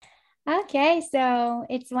Okay, so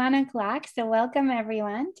it's 1 o'clock. So welcome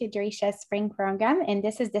everyone to Drisha's spring program. And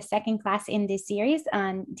this is the second class in this series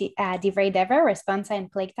on Divrei Responsa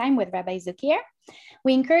and Plague Time with Rabbi Zuckier.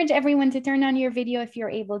 We encourage everyone to turn on your video if you're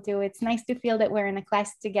able to. It's nice to feel that we're in a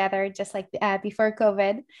class together, just like before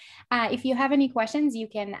COVID. If you have any questions, you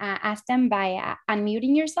can ask them by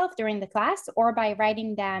unmuting yourself during the class or by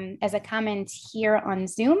writing them as a comment here on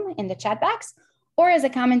Zoom in the chat box or as a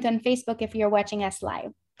comment on Facebook if you're watching us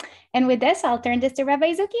live. And with this, I'll turn this to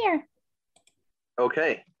Rabbi Zuckier.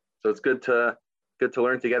 Okay, so it's good to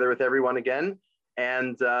learn together with everyone again.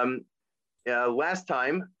 And last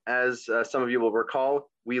time, as some of you will recall,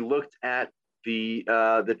 we looked at the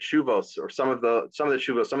tshuvos, or some of the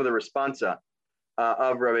tshuvos, some of the responsa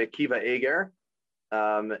of Rabbi Akiva Eger,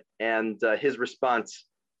 and his response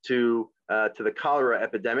to the cholera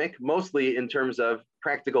epidemic, mostly in terms of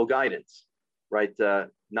practical guidance, right?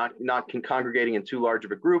 Not congregating in too large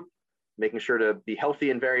of a group, making sure to be healthy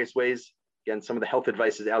in various ways. Again, some of the health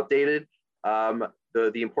advice is outdated. The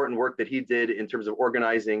important work that he did in terms of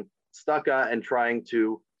organizing tzedakah and trying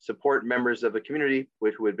to support members of the community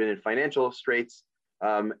who had been in financial straits,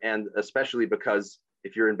 and especially because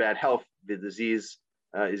if you're in bad health, the disease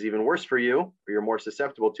is even worse for you, or you're more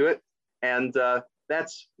susceptible to it. And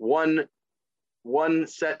that's one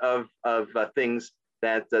set of things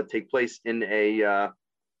that take place in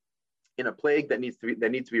a plague that needs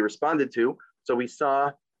to be responded to. So we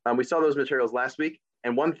saw those materials last week,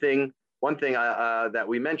 and one thing that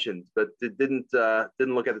we mentioned but didn't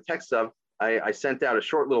look at the text of, I sent out a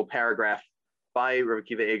short little paragraph by Rabbi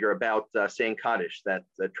Akiva Eger about saying Kaddish, that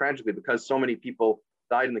tragically, because so many people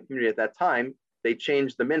died in the community at that time, they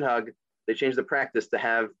changed the minhag, they changed the practice to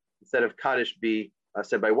have, instead of Kaddish be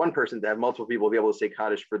said by one person, to have multiple people be able to say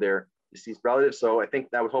Kaddish for their deceased relatives. So I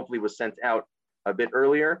think that hopefully was sent out a bit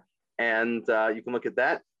earlier, and you can look at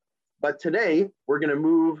that. But today we're going to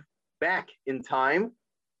move back in time,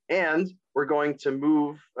 and we're going to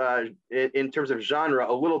move in terms of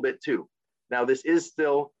genre a little bit too. Now this is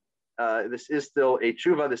still a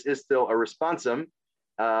tshuva, this is still a responsum,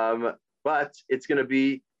 but it's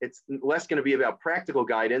less going to be about practical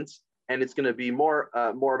guidance, and it's going to be more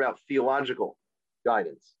about theological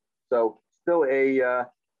guidance. So still a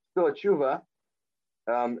tshuva,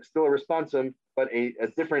 still a responsum, but a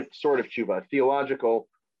different sort of tshuva, a theological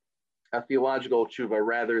tshuva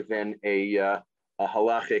rather than a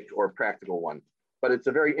halachic or practical one. But it's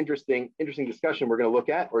a very interesting discussion we're going to look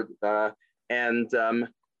at.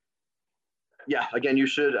 Again, you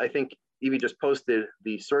should, I think Evie just posted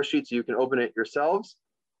the source sheet so you can open it yourselves.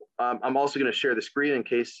 I'm also going to share the screen in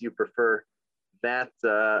case you prefer that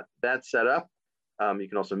setup. You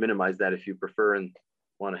can also minimize that if you prefer and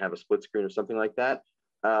want to have a split screen or something like that.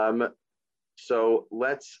 So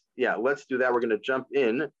let's do that. We're going to jump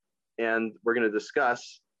in and we're going to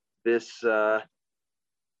discuss this tshuva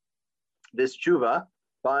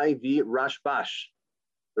by the Rashbash.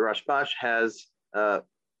 The Rashbash has,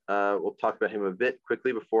 we'll talk about him a bit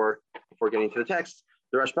quickly before getting into the text.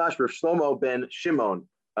 The Rashbash, Rav Shlomo ben Shimon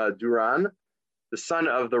Duran, the son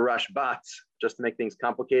of the Rashbats, just to make things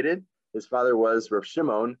complicated. His father was Rav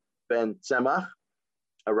Shimon ben Tzemach,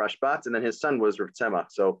 a Rashbat, and then his son was Rav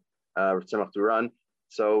Tzemach, so Rav Tzemach Duran.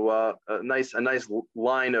 So a nice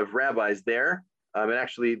line of rabbis there. And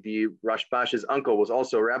actually, the Rashbash's uncle was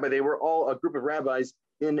also a rabbi. They were all a group of rabbis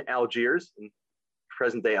in Algiers, in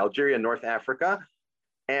present-day Algeria, North Africa.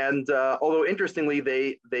 And although interestingly,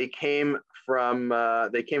 they came from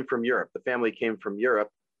Europe. The family came from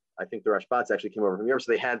Europe. I think the Rashbats actually came over from Europe.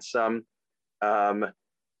 So they had some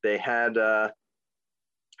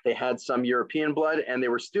European blood, and they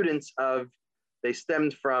were students of. They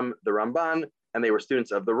stemmed from the Ramban, and they were students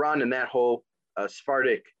of the Ran and that whole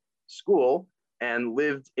Sephardic school, and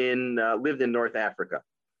lived in North Africa.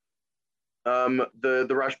 The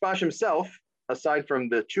Rashbash himself, aside from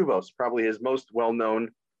the Tshuvos, probably his most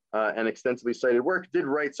well-known and extensively cited work, did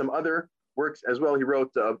write some other works as well. He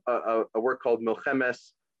wrote a work called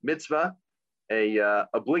Milchemes Mitzvah, a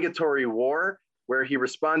obligatory war, where he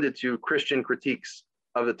responded to Christian critiques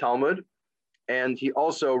of the Talmud. And he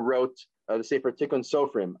also wrote the Sefer Tikkun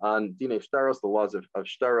Sofrim on Dinei Shtaros, the laws of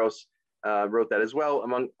Shtaros, wrote that as well,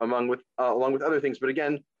 along with other things. But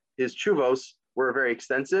again, his tshuvos were very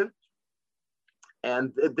extensive.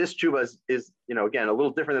 And this tshuva is again, a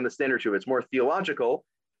little different than the standard tshuva. It's more theological.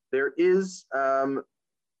 There is some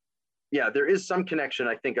connection,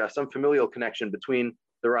 I think, some familial connection between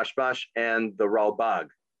the Rashbash and the Ralbag,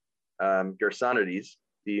 Gersonides,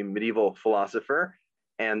 the medieval philosopher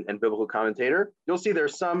and biblical commentator. You'll see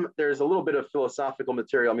there's a little bit of philosophical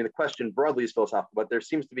material. I mean, the question broadly is philosophical, but there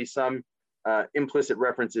seems to be some implicit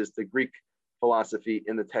references to Greek philosophy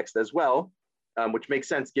in the text as well, which makes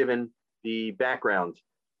sense given the background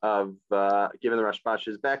of, given the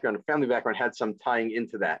Rashbash's background, family background had some tying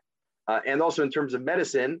into that. And also in terms of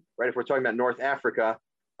medicine, right, if we're talking about North Africa,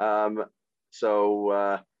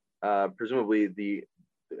 presumably the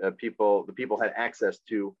people had access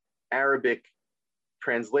to Arabic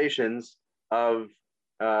translations of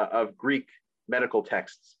Greek medical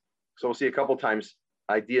texts. So we'll see a couple times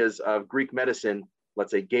ideas of Greek medicine,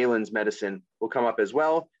 let's say Galen's medicine, will come up as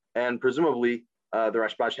well. And presumably the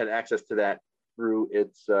Rashbash had access to that through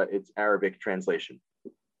its Arabic translation.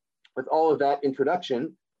 With all of that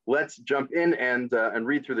introduction, let's jump in and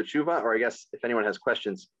read through the tshuva, or I guess if anyone has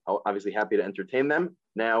questions, I'll obviously happy to entertain them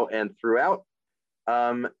now and throughout.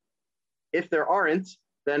 If there aren't,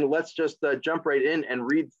 then let's just jump right in and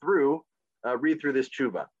read through this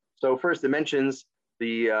tshuva. So first, it mentions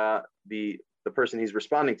the person he's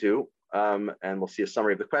responding to, and we'll see a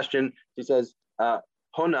summary of the question. He says,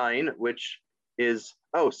 Honain, which is,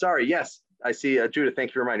 oh, sorry, yes, I see, Judith, thank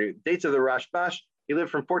you for reminding me. Dates of the Rashbash, he lived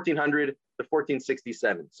from 1400 to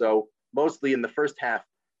 1467. So mostly in the first half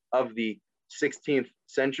of the 16th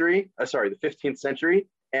century, the 15th century.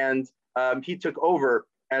 And he took over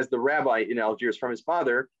as the rabbi in Algiers from his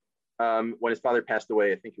father when his father passed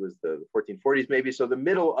away. I think it was the 1440s maybe. So the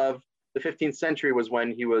middle of the 15th century was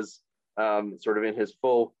when he was sort of in his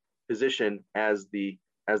full position as the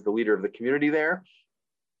leader of the community there.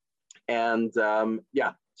 And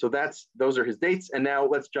yeah, so those are his dates. And now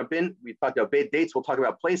let's jump in. We talked about dates. We'll talk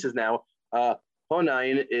about places now.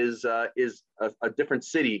 Honain is a different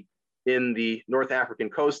city in the North African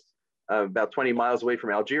coast, about 20 miles away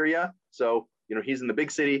from Algeria. So, he's in the big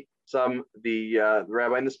city. The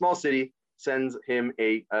rabbi in the small city sends him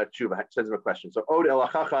a tshuva, sends him a question. So, Od el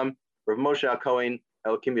Hachacham, Rav Moshe Cohen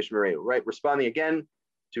el Kim Yishmereu, right? Responding again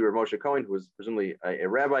to Rav Moshe Cohen, who was presumably a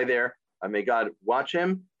rabbi there. May God watch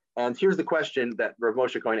him. And here's the question that Rav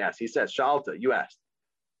Moshe Cohen asked. He says, Shalta, you asked,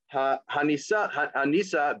 Hanisa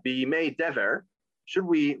b'yimei dever, should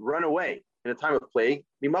we run away in a time of plague?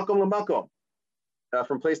 Mimakom lamakom,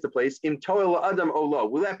 from place to place. Im toel adam olo,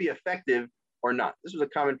 will that be effective or not? This was a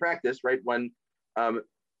common practice, right? When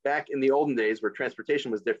back in the olden days where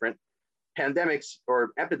transportation was different, pandemics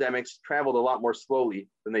or epidemics traveled a lot more slowly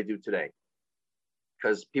than they do today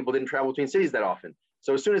because people didn't travel between cities that often.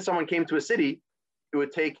 So as soon as someone came to a city, it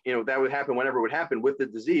would take, that would happen whenever it would happen with the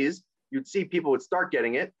disease. You'd see people would start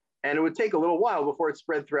getting it, and it would take a little while before it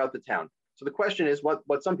spread throughout the town. So the question is,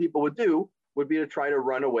 what some people would do would be to try to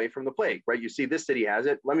run away from the plague, right? You see this city has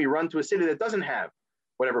it. Let me run to a city that doesn't have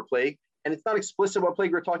whatever plague. And it's not explicit what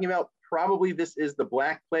plague we're talking about. Probably this is the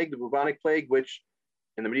Black Plague, the bubonic plague, which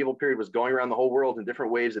in the medieval period was going around the whole world in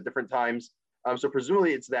different waves at different times. So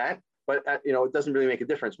presumably it's that, but it doesn't really make a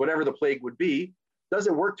difference. Whatever the plague would be, does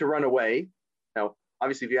it work to run away? Now,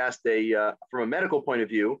 obviously, if you asked from a medical point of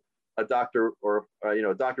view, a doctor or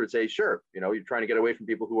a doctor would say, sure, you're trying to get away from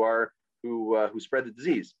people who spread the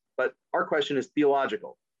disease. But our question is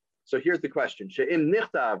theological. So here's the question: She'im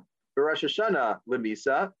nichtav b'Rosh Hashanah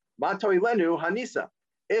lemisa matoi lenu hanisa.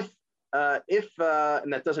 If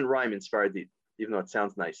and that doesn't rhyme in Sfaradi, even though it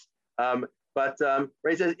sounds nice. But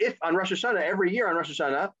it says if on Rosh Hashanah, every year on Rosh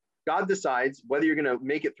Hashanah, God decides whether you're going to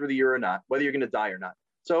make it through the year or not, whether you're going to die or not.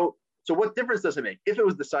 So what difference does it make? If it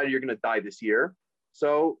was decided you're going to die this year,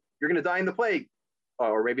 so you're going to die in the plague,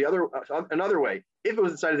 or maybe another way. If it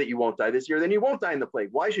was decided that you won't die this year, then you won't die in the plague.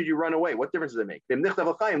 Why should you run away? What difference does it make? If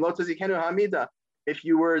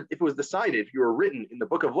it was decided, if you were written in the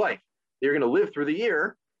book of life, that you're going to live through the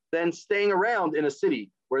year, then staying around in a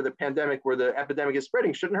city where the epidemic is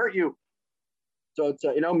spreading shouldn't hurt you. So it's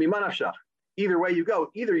mimanafshach. Either way you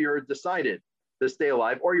go, either you're decided to stay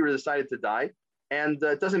alive or you were decided to die. And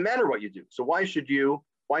it doesn't matter what you do. So why should you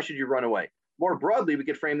run away? More broadly, we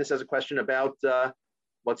could frame this as a question about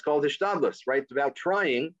what's called hishtadlus, right? About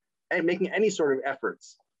trying and making any sort of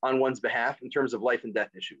efforts on one's behalf in terms of life and death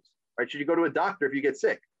issues, right? Should you go to a doctor if you get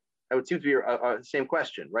sick? That would seem to be the same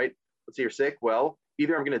question, right? Let's say you're sick. Well,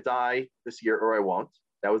 either I'm going to die this year or I won't.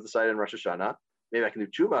 That was decided in Rosh Hashanah. Maybe I can do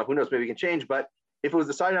tshuva. Who knows? Maybe we can change. But if it was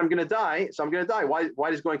decided I'm going to die, so I'm going to die.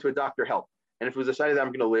 Why does going to a doctor help? And if it was decided that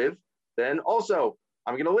I'm going to live, then also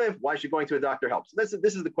I'm going to live. Why should going to a doctor help? So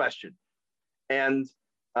this is the question. And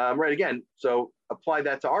right, again, so apply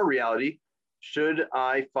that to our reality. Should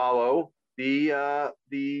I follow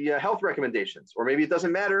the health recommendations? Or maybe it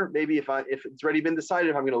doesn't matter. Maybe if it's already been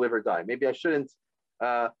decided if I'm going to live or die, maybe I shouldn't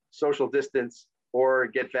social distance or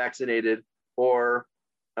get vaccinated or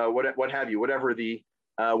what have you,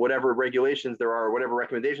 whatever regulations there are, whatever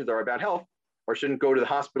recommendations are about health, or shouldn't go to the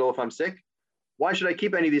hospital if I'm sick. why should I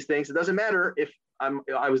keep any of these things? It doesn't matter if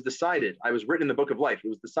I was decided, I was written in the book of life. It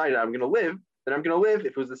was decided I'm going to live, then I'm going to live.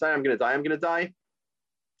 If it was decided I'm going to die, I'm going to die.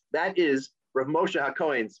 That is Rav Moshe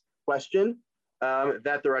HaKohen's question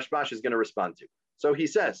that the Rashbash is going to respond to. So he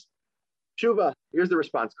says, Shuva, here's the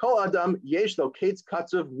response. Kol Adam yesh lo kates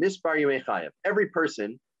katzuv mispar yimei chayav. Every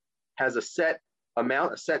person has a set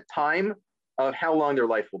amount, a set time of how long their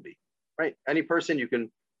life will be, right? Any person, you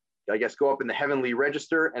can, I guess, go up in the heavenly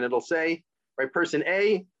register and it'll say, right, person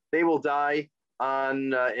A, they will die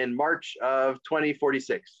on in March of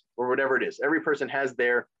 2046 or whatever it is. Every person has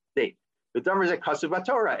their date. The Torah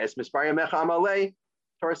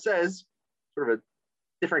says, sort of a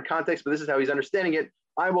different context, but this is how he's understanding it.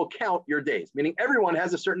 I will count your days, meaning everyone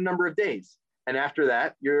has a certain number of days. And after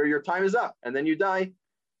that, your time is up and then you die.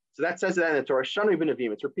 So that says that in the Torah, Shanu ben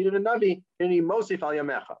Navim. It's repeated in Navi,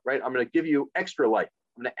 right? I'm going to give you extra life.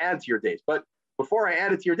 I'm going to add to your days. But before I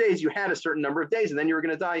added to your days, you had a certain number of days and then you were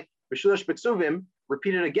going to die.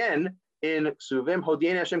 Repeated again in Ksuvim,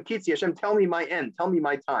 Hodien Hashem Kitzi, Hashem, tell me my end, tell me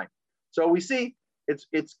my time. So we see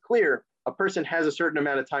it's clear a person has a certain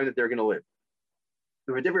amount of time that they're going to live.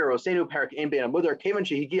 And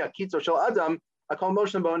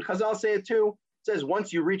Chazal say it too. It says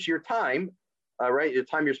once you reach your time, right, your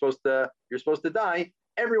time you're supposed to die,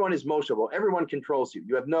 everyone is moshable, everyone controls you.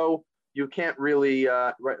 You can't really,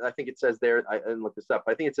 right, I think it says there, I didn't look this up,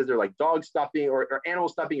 I think it says there like dogs stop being, or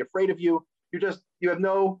animals stop being afraid of you. You have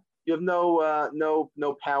no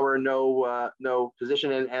power, no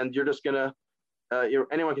position, and you're just gonna,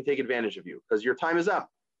 anyone can take advantage of you because your time is up.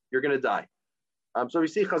 You're gonna die. So we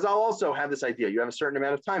see Chazal also have this idea. You have a certain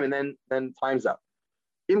amount of time, and then time's up.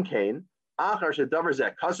 Imkain, achar shedavar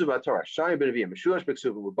zeh kasu b'Torah shani b'Neviim meshulash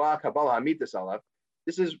b'Ksuvim u'ba kabbalah hamitas alav.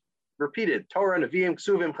 This is repeated. Torah, Neviim,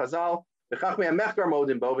 Ksuvim, Chazal, v'chachmei mechkar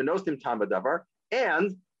modim bo v'nostim tam b'davar,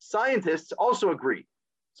 and scientists also agree.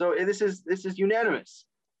 So this is unanimous,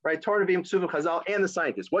 right? Torah, Neviim, Ksuvim, Chazal, and the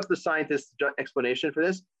scientists. What's the scientist's explanation for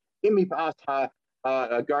this? Imi pas ha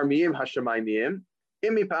garmiyim hashemayim,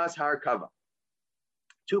 imi pas Halakhah.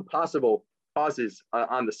 Two possible causes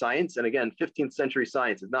on the science, and again, 15th century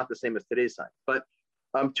science is not the same as today's science, but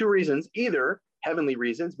two reasons: either heavenly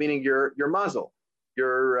reasons, meaning your mazel,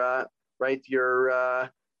 your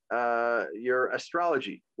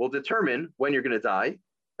astrology will determine when you're going to die.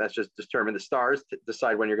 That's just determine the stars to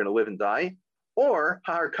decide when you're going to live and die. Or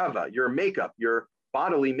Halakhah, your makeup, your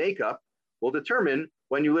bodily makeup will determine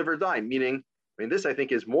when you live or die. Meaning, I mean, this I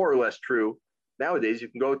think is more or less true nowadays. You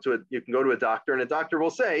can go to a doctor, and a doctor will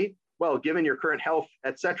say, well, given your current health,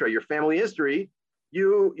 etc., your family history,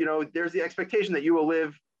 you know, there's the expectation that you will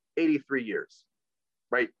live 83 years,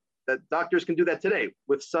 right? That doctors can do that today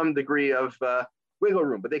with some degree of wiggle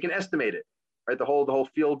room, but they can estimate it, right? The whole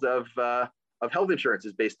field of health insurance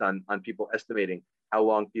is based on people estimating how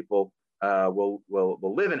long people will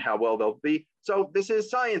live and how well they'll be. So this is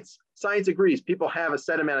science. Science agrees. People have a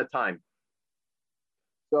set amount of time.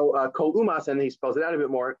 So kol umas, and he spells it out a bit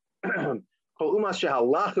more. Kol umas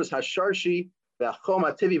shehalachus hasharshi ve'achom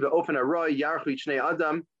hativi ve'ofen haroy yarchu shnei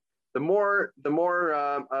adam. The more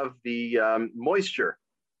of the moisture,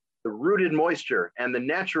 the rooted moisture, and the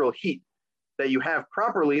natural heat that you have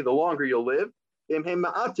properly, the longer you'll live. If you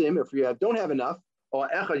don't have enough, or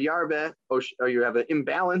you have an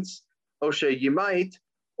imbalance, or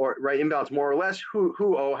right, imbalance more or less, right?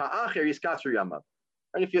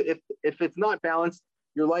 If it's not balanced,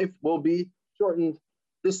 your life will be shortened.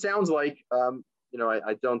 This sounds like, I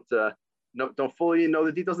don't fully know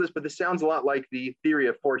the details of this, but this sounds a lot like the theory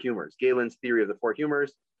of four humors, Galen's theory of the four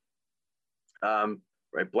humors,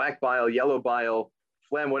 right? Black bile, yellow bile,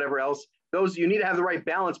 phlegm, whatever else. Those, you need to have the right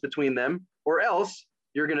balance between them, or else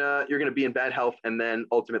you're gonna be in bad health and then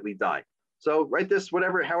ultimately die. So, right,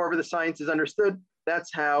 however the science is understood,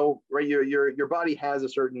 that's how, right, your body has a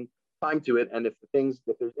certain time to it, and if there's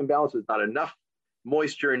imbalances, not enough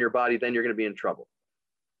moisture in your body, then you're going to be in trouble.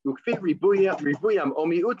 Right? The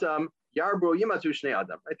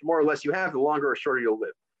more or less you have, the longer or shorter you'll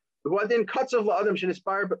live. Right?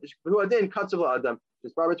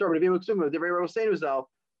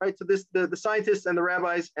 So the scientists and the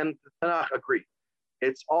rabbis and the Tanakh agree.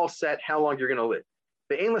 It's all set how long you're going to live.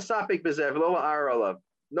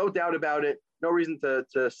 No doubt about it. No reason to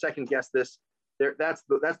second guess this. That's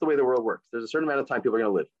the way the world works. There's a certain amount of time people are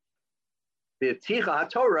going to live.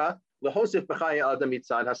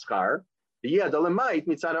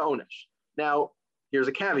 Now, here's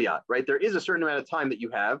a caveat, right? There is a certain amount of time that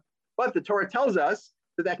you have, but the Torah tells us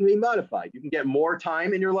that can be modified. You can get more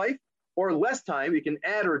time in your life or less time. You can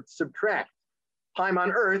add or subtract time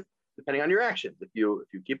on earth depending on your actions. If you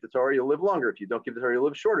keep the Torah, you'll live longer. If you don't keep the Torah, you'll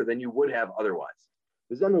live shorter than you would have otherwise.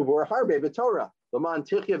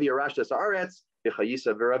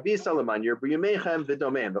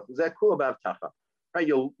 Right,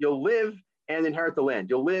 you'll live and inherit the land.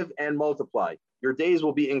 You'll live and multiply. Your days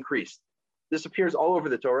will be increased. This appears all over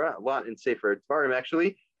the Torah, a lot in Sefer Dvarim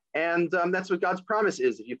actually, and that's what God's promise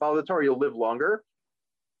is. If you follow the Torah, you'll live longer.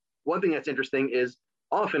 One thing that's interesting is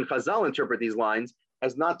often Chazal interpret these lines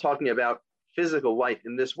as not talking about physical life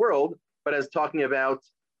in this world, but as talking about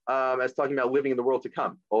living in the world to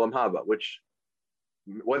come, Olam Haba, which,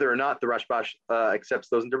 whether or not the Rashbash accepts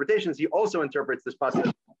those interpretations, he also interprets this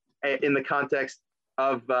passage in the context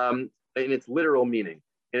of, in its literal meaning,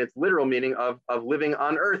 of living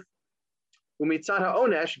on earth. And of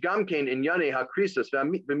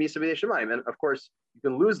course, you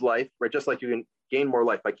can lose life, right? Just like you can gain more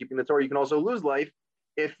life by keeping the Torah, you can also lose life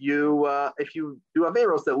if you do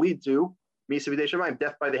averos that lead to misa b'dei shamayim,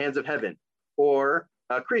 death by the hands of heaven, or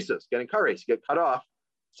krisos, getting kares, you get cut off.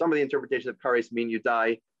 Some of the interpretations of kares mean you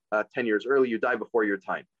die 10 years early, you die before your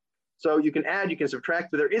time. So you can add, you can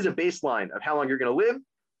subtract, but there is a baseline of how long you're going to live.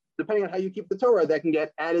 Depending on how you keep the Torah, that can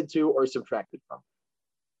get added to or subtracted from.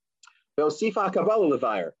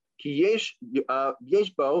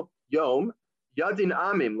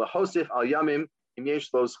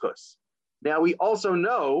 Now we also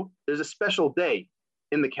know there's a special day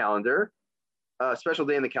in the calendar,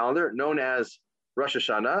 known as Rosh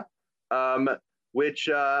Hashanah, which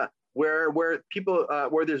where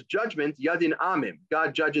there's judgment, Yadin Amim.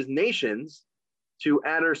 God judges nations to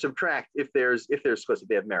add or subtract if there's schus, if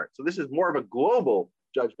they have merit. So this is more of a global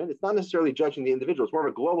judgment. It's not necessarily judging the individual. It's more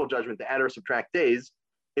of a global judgment to add or subtract days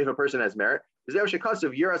if a person has merit. Year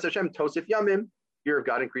of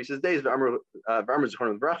God increases days. Right?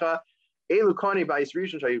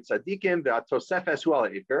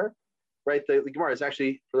 The Gemara is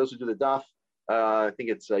actually, for those who do the daf, I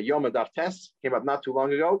think it's Yom Daf Test, came up not too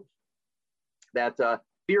long ago, that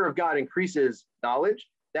fear of God increases knowledge.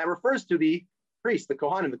 That refers to the priests, the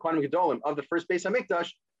Kohanim Gedolim of the first Beis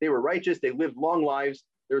HaMikdash. They were righteous, they lived long lives.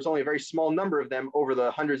 There was only a very small number of them over the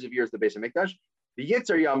hundreds of years of the Beis HaMikdash. The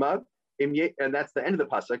Yitzer Yama, and that's the end of the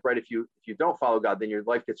pasuk, right? If you don't follow God, then your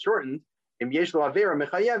life gets shortened. And God, this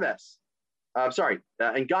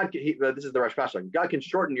is the Rashbash. God can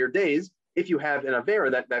shorten your days if you have an avera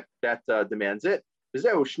that demands it. That's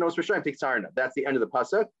the end of the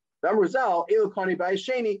pasuk.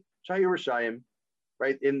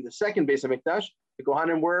 Right, in the second Beis HaMikdash, the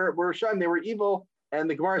Kohanim were Rishayim, they were evil, and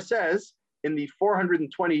the Gemara says in the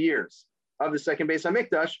 420 years of the second Beis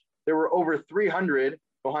HaMikdash, there were over 300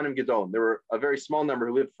 Kohanim Gedolim. There were a very small number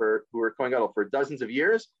who were Kohen Gadol for dozens of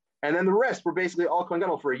years, and then the rest were basically all Kohen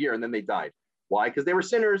Gadol for a year, and then they died. Why? Because they were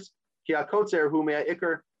sinners.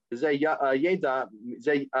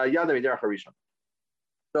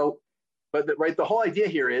 So, but the whole idea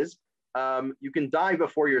here is you can die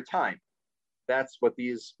before your time. That's what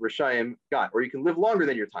these Rishayim got, or you can live longer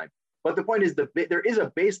than your time. But the point is, there is a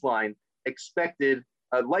baseline expected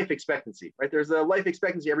life expectancy, right? There's a life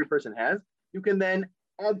expectancy every person has. You can then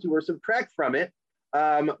add to or subtract from it,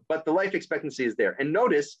 but the life expectancy is there. And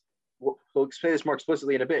notice, we'll explain this more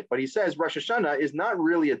explicitly in a bit, but he says Rosh Hashanah is not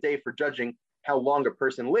really a day for judging how long a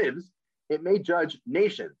person lives. It may judge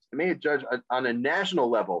nations. It may judge on a national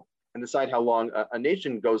level and decide how long a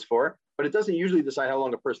nation goes for, but it doesn't usually decide how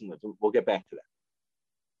long a person lives. We'll get back to that.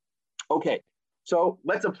 Okay, so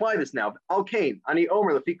let's apply this now. Al-Kain, Ani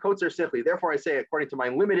Omer, Lefi Kotzer Sichli. Therefore I say, according to my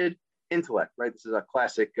limited intellect, right? This is a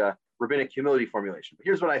classic rabbinic humility formulation. But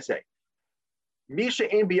here's what I say. Misha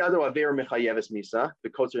ein biyado aver mechayeves misa, the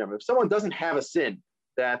Kotzer Yom. If someone doesn't have a sin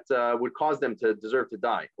that would cause them to deserve to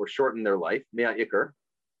die or shorten their life, mea ikar,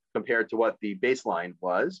 compared to what the baseline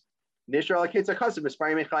was, Nishar al-Ketzah Kasim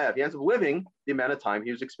Mispayim Mechayev. He ends up living the amount of time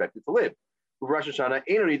he was expected to live. Rosh Hashanah,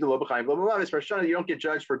 Rosh Hashanah, you don't get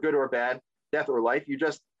judged for good or bad, death or life. You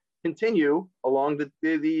just continue along the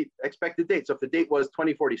expected date. So if the date was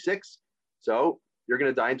 2046, so you're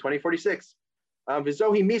going to die in 2046.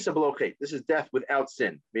 Vizohi misa below chet. This is death without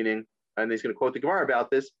sin, meaning, and he's going to quote the Gemara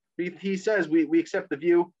about this. He says we accept the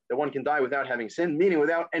view that one can die without having sin, meaning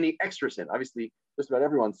without any extra sin. Obviously, just about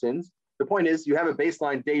everyone sins. The point is, you have a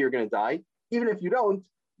baseline day you're going to die. Even if you don't,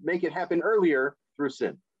 make it happen earlier through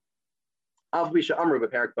sin. We say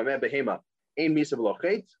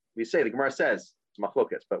the Gemara says it's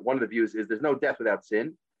machlokas, but one of the views is there's no death without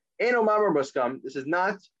sin. This is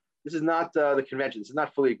not the convention. This is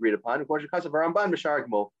not fully agreed upon.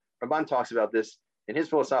 Ramban talks about this in his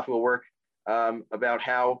philosophical work about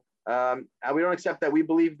how we don't accept that. We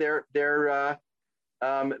believe there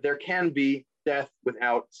can be death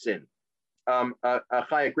without sin.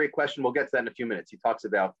 Chaya, great question. We'll get to that in a few minutes. He talks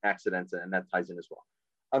about accidents, and that ties in as well.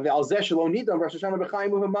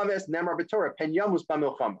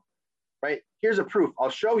 Right? Here's a proof. I'll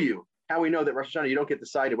show you how we know that Rosh Hashanah, you don't get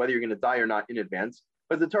decided whether you're going to die or not in advance.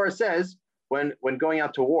 But the Torah says when going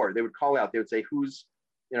out to war, they would call out, they would say, who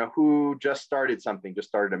just started something, just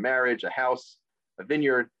started a marriage, a house, a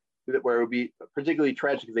vineyard, where it would be particularly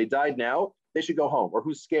tragic if they died now, they should go home. Or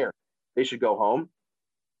who's scared, they should go home.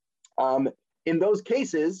 In those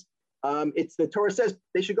cases, it's the Torah says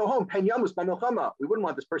they should go home. Pen yamus b'milchama. We wouldn't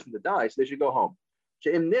want this person to die, so they should go home.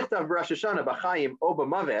 She'im nichtav Rosh Hashanah b'chayim o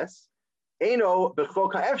b'maves, eino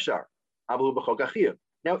b'chok ha'efshar, ablu b'chok ha'chiyuv.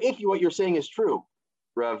 Now, if what you're saying is true,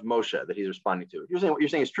 Rav Moshe, that he's responding to, if what you're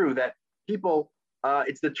saying is true, that people,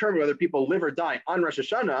 it's determined whether people live or die on Rosh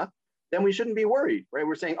Hashanah, then we shouldn't be worried, right?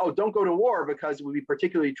 We're saying, oh, don't go to war because it would be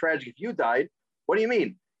particularly tragic if you died. What do you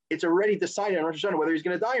mean? It's already decided on Rosh Hashanah whether he's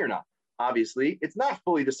going to die or not. Obviously, it's not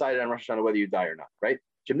fully decided on Rosh Hashanah whether you die or not, right?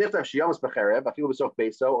 If it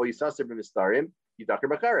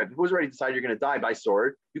was already decided you're going to die by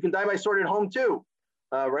sword, you can die by sword at home too,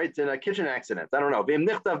 right? In a kitchen accident. I don't know. And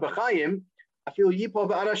if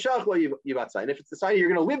it's decided you're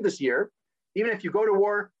going to live this year, even if you go to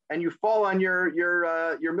war and you fall on your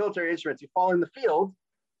military instruments, you fall in the field,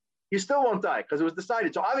 you still won't die because it was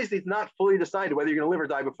decided. So obviously, it's not fully decided whether you're going to live or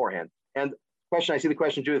die beforehand. And I see the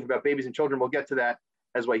question, Judith, about babies and children. We'll get to that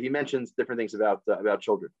as well. He mentions different things about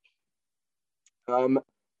children.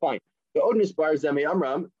 Fine. The Odin bar Zemi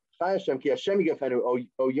Amram, Chayashem ki Hashem Yigafenu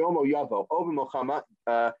o Yomo Yavo Over Milchama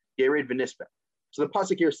Gerid V'Nispe. So the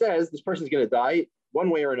pasuk here says this person's going to die one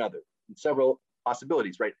way or another. Several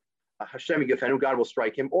possibilities, right? Hashem Yigafenu, God will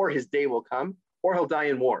strike him, or his day will come, or he'll die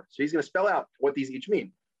in war. So he's going to spell out what these each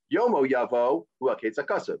mean. Yomo Yavo Huaketz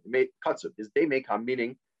Akasuv. His day may come,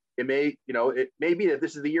 meaning it may be that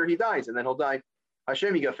this is the year he dies, and then he'll die.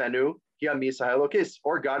 Hashem Yigafenu Hi Misa Halokis,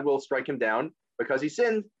 or God will strike him down because he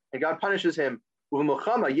sinned, and God punishes him. But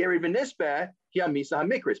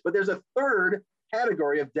there's a third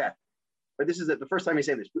category of death. But this is the first time he's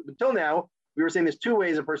saying this. Until now, we were saying there's two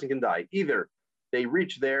ways a person can die. Either they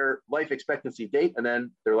reach their life expectancy date and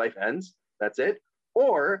then their life ends. That's it.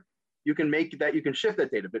 Or you can shift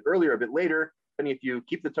that date a bit earlier, a bit later, depending if you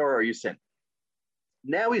keep the Torah or you sin.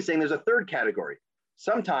 Now he's saying there's a third category.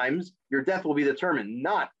 Sometimes your death will be determined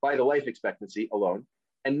not by the life expectancy alone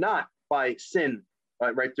and not by sin,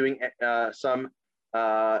 right? Doing some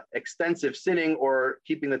extensive sinning or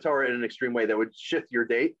keeping the Torah in an extreme way that would shift your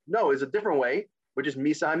date. No, it's a different way, which is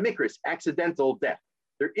misa mikris, accidental death.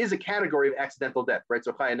 There is a category of accidental death, right?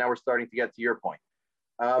 So Chaya, now we're starting to get to your point.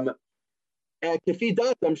 As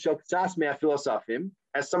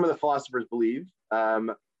some of the philosophers believe,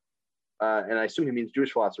 and I assume he means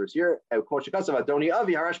Jewish philosophers here. My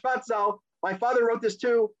father wrote this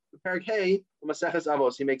too. He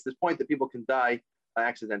makes this point that people can die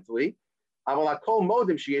accidentally. Everyone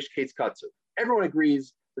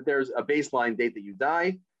agrees that there's a baseline date that you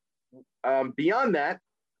die. Beyond that,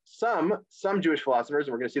 some Jewish philosophers,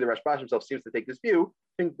 and we're going to see the Rashbash himself seems to take this view,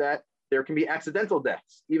 think that there can be accidental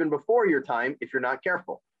deaths even before your time if you're not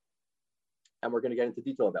careful. And we're going to get into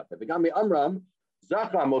detail about that. The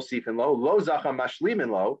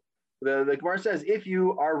Gemara says, if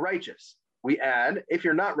you are righteous, we add. If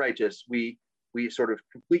you're not righteous, we sort of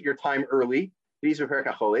complete your time early. This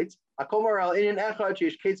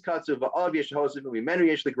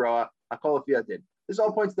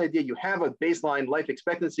all points to the idea you have a baseline life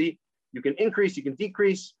expectancy. You can increase, you can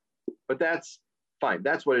decrease, but that's fine.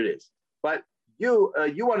 That's what it is. But you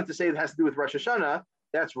wanted to say it has to do with Rosh Hashanah.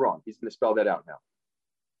 That's wrong. He's going to spell that out now.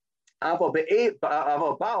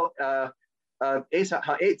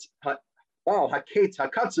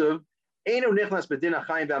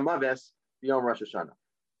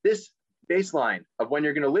 This baseline of when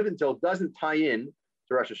you're going to live until doesn't tie in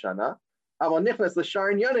to Rosh Hashanah.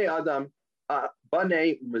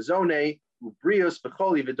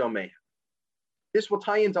 This will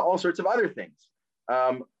tie into all sorts of other things,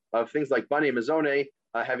 of things like bane mazone,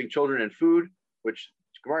 having children and food, which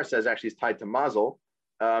Gemara says actually is tied to mazel.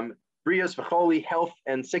 Brios v'choli, health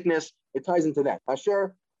and sickness, it ties into that.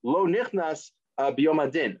 Asher lo nichnas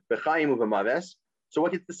biyomadin b'chayim uv'maves. So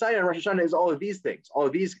what gets decided on Rosh Hashanah is all of these things, all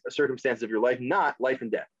of these circumstances of your life, not life and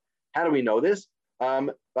death. How do we know this?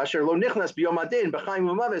 Asher lo nichnas biyomadin b'chayim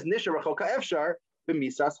uv'maves nisha rachol ka'efshar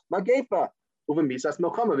b'misas magefa uv'misas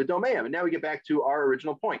milchama v'domeim. And now we get back to our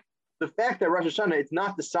original point. The fact that Rosh Hashanah, it's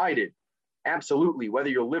not decided absolutely whether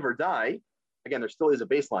you'll live or die. Again, there still is a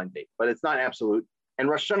baseline date, but it's not absolute. And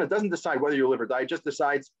Rosh Hashanah doesn't decide whether you'll live or die, it just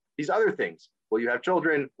decides these other things. Will you have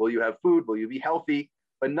children? Will you have food? Will you be healthy?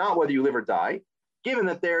 but not whether you live or die. Given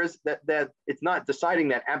that that it's not deciding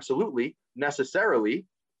that absolutely, necessarily,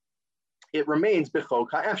 it remains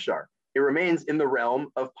b'chok ha'efshar. It remains in the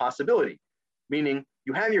realm of possibility, meaning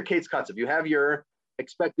you have your Kates Katzav, you have your you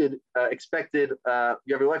have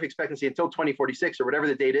your life expectancy until 2046 or whatever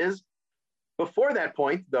the date is. Before that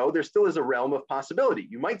point, though, there still is a realm of possibility.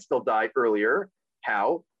 You might still die earlier.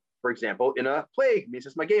 How? For example, in a plague,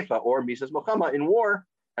 Mises Magefa, or Mises Mochama in war.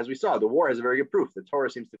 As we saw, the war has a very good proof. The Torah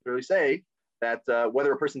seems to clearly say that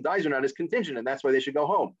whether a person dies or not is contingent, and that's why they should go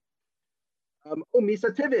home. O Misa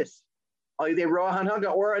Tivis, or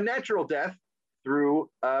a natural death through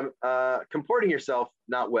comporting yourself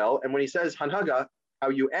not well. And when he says Hanhaga, how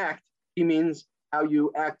you act, he means how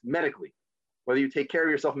you act medically. Whether you take care of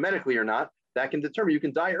yourself medically or not, that can determine. You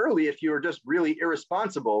can die early if you are just really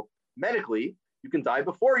irresponsible medically. You can die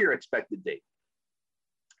before your expected date.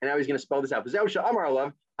 And now he's going to spell this out. That's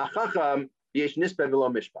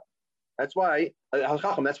why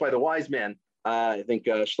the wise man, I think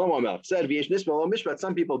Shlomo Melech said,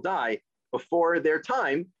 some people die before their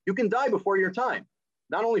time. You can die before your time,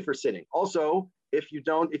 not only for sinning. Also, if you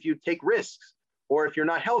take risks, or if you're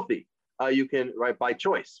not healthy, you can, right, by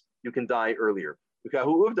choice, you can die earlier. The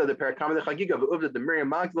Miriam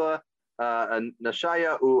Magdala,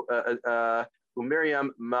 Nashaya,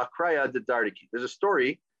 Miriam Makraya de Dardiki. There's a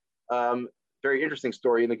story, very interesting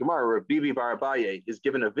story in the Gemara, where Bibi Barabaye is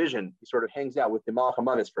given a vision. He sort of hangs out with the Malach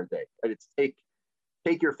HaMavis for a day. Right? It's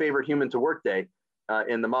take your favorite human to work day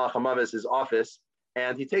in the Malach HaMavis' office,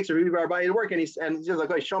 and he takes her Bibi Barabaye to work, and he's just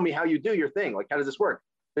like, hey, show me how you do your thing. Like, how does this work?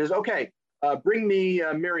 He says, okay, bring me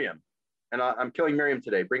Miriam, and I'm killing Miriam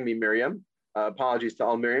today. Bring me Miriam. Apologies to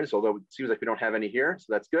all Miriams, although it seems like we don't have any here,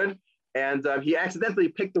 so that's good. And he accidentally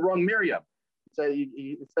picked the wrong Miriam. So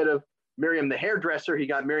he instead of Miriam the hairdresser, he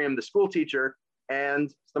got Miriam the school teacher.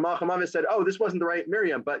 And the Malach HaMavis said, oh, this wasn't the right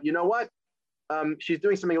Miriam, but you know what? She's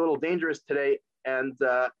doing something a little dangerous today, and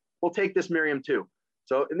we'll take this Miriam too.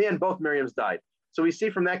 So in the end, both Miriams died. So we see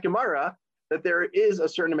from that Gemara that there is a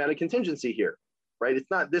certain amount of contingency here, right?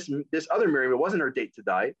 It's not this other Miriam, it wasn't her date to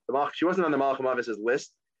die. She wasn't on the Malach HaMavis'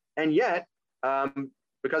 list. And yet,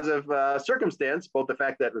 because of circumstance, both the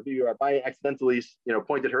fact that Rabbi Akiva accidentally,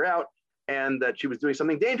 pointed her out, and that she was doing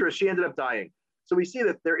something dangerous, she ended up dying. So we see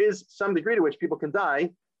that there is some degree to which people can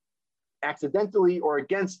die accidentally or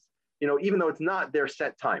against, even though it's not their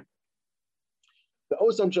set time. The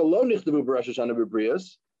osam shalom nichtavu b'Rosh Hashanah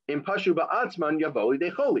b'Brios impashu ba'atzman yavo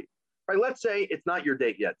lidei choli. Right? Let's say it's not your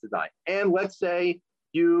date yet to die, and let's say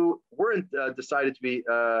you weren't decided to be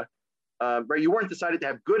right. You weren't decided to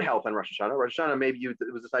have good health on Rosh Hashanah. Rosh Hashanah, maybe it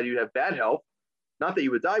was decided you'd have bad health, not that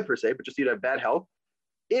you would die per se, but just you'd have bad health.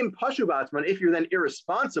 In Pashu B'atzman, if you're then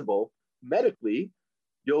irresponsible medically,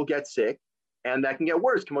 you'll get sick, and that can get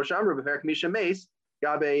worse. Story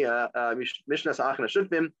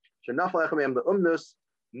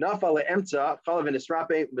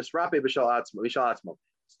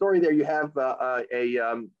there, you have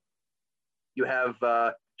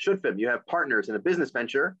shutfim, you have partners in a business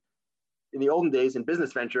venture. In the olden days, in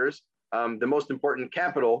business ventures, the most important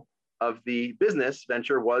capital of the business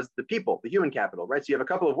venture was the people, the human capital, right? So you have a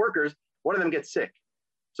couple of workers, one of them gets sick.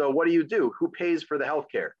 So what do? Who pays for the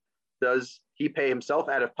healthcare? Does he pay himself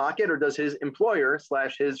out of pocket, or does his employer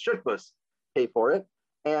 / his shutbus pay for it?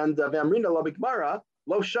 And V'amrina lo b'Gemara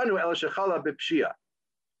lo shanu el shechala b'pshia.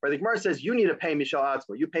 Right, the Gemara says you need to pay mishal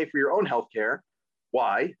atzmo. You pay for your own healthcare.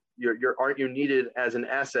 Why? Aren't you needed as an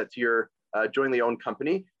asset to your jointly owned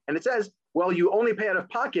company? And it says, well, you only pay out of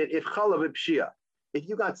pocket if chala b'pshia. If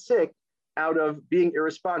you got sick out of being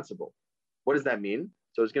irresponsible. What does that mean?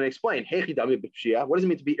 So it's going to explain. What does it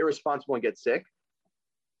mean to be irresponsible and get sick?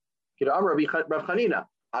 There's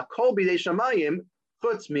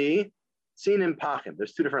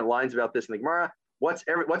two different lines about this in the Gemara. What's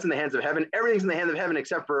in the hands of heaven? Everything's in the hands of heaven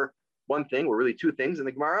except for one thing, or really two things in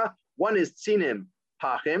the Gemara. One is tzinim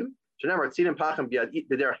pachim. Tzinim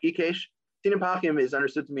pachim is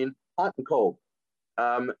understood to mean hot and cold.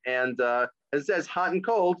 It says hot and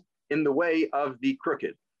cold in the way of the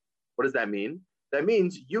crooked. What does that mean? That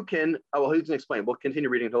means you can, he's going to explain. We'll continue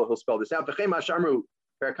reading until he'll spell this out.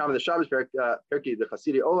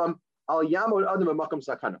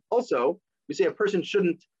 Also, we say a person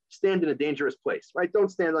shouldn't stand in a dangerous place, right?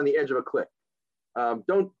 Don't stand on the edge of a cliff.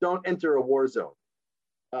 Don't enter a war zone.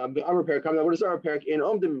 What is our parak? In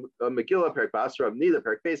Omdim Megillah, parak Basra, neither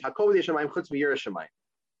parak base, Hakol Yeshamayim Chutz Miyir Shamayim.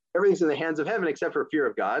 Everything's in the hands of heaven except for fear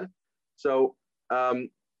of God. So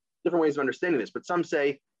different ways of understanding this, but some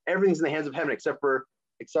say everything's in the hands of heaven except for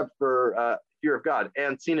fear of God.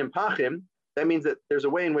 And sinim pachim, that means that there's a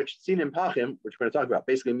way in which sinim pachim, which we're going to talk about,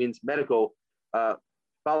 basically means medical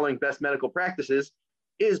following best medical practices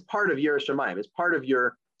is part of Yiras Shamayim, is part of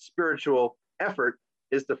your spiritual effort,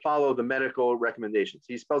 is to follow the medical recommendations.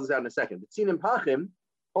 He spells this out in a second. Tzinim pachim,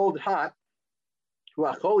 hold hot,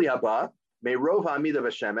 huacholi haba, meirov ha'amida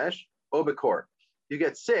v'shemesh, obekor. You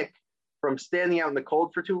get sick from standing out in the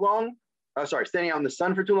cold for too long, standing out in the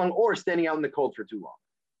sun for too long, or standing out in the cold for too long.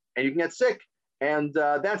 And you can get sick, and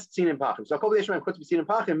that's tzinim pachim. So kol b'dei Shemayim chutz b'tzinim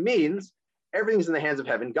pachim means everything's in the hands of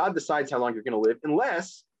heaven. God decides how long you're going to live,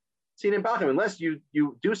 unless tzinim pachim, unless you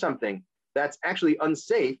do something that's actually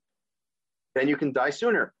unsafe, then you can die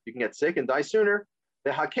sooner. You can get sick and die sooner.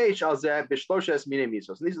 The hakesh al zeh b'shloshes minei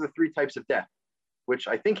misos. And these are the three types of death, which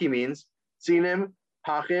I think he means tzinim,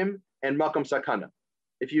 pachim, and makom sakana.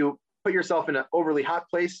 If you put yourself in an overly hot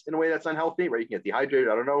place in a way that's unhealthy, right? You can get dehydrated,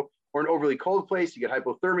 I don't know, or an overly cold place, you get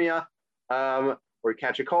hypothermia, or you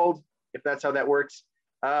catch a cold, if that's how that works.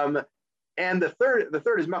 And the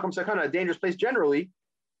third is makom sakana, a dangerous place generally.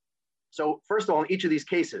 So first of all, in each of these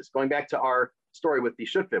cases, going back to our story with the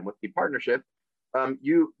shutfim, with the partnership,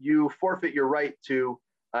 you forfeit your right to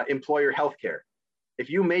employer health care. If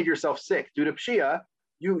you made yourself sick due to pshia,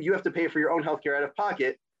 you have to pay for your own health care out of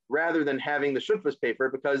pocket rather than having the shutfas pay for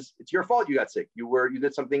it because it's your fault you got sick. You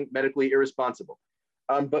did something medically irresponsible.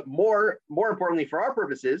 But more importantly for our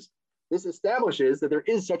purposes, this establishes that there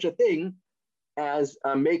is such a thing as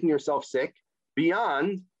making yourself sick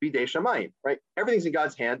beyond bidei shamayim, right? Everything's in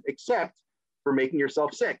God's hand except for making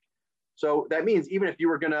yourself sick. So that means even if you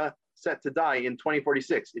were going to set to die in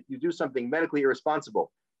 2046, if you do something medically irresponsible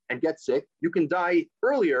and get sick, you can die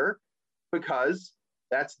earlier because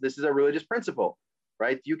this is a religious principle,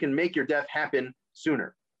 right? You can make your death happen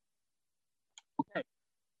sooner. Okay.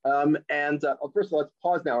 First of all, let's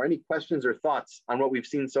pause now. Are any questions or thoughts on what we've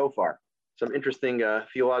seen so far? Some interesting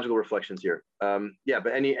theological reflections here. But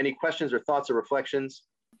any questions or thoughts or reflections?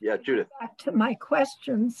 Yeah, Judith. Back to my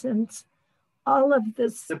question, since all of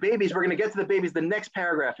this. The babies, we're going to get to the babies. The next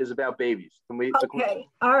paragraph is about babies. Okay,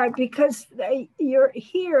 all right, because you're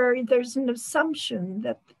here, there's an assumption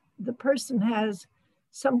that the person has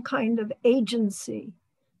some kind of agency,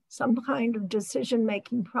 some kind of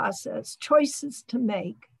decision-making process, choices to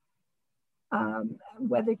make,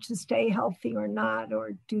 whether to stay healthy or not,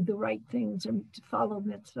 or do the right things or to follow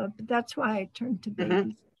mitzvah. But that's why I turned to babies. Mm-hmm.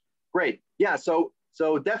 Great. Yeah. So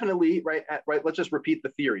definitely, right. Let's just repeat the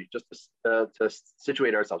theory, just to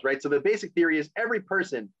situate ourselves, right? So the basic theory is every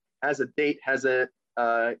person has a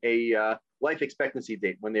life expectancy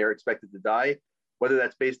date when they are expected to die, whether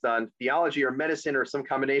that's based on theology or medicine or some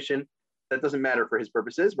combination. That doesn't matter for his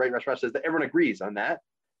purposes, right? Rashbash says that everyone agrees on that,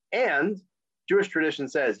 and Jewish tradition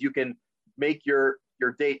says you can make your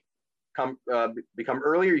date become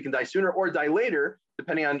earlier, you can die sooner or die later,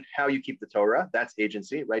 depending on how you keep the Torah. That's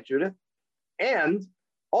agency, right, Judith? And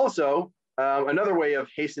also, another way of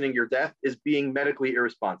hastening your death is being medically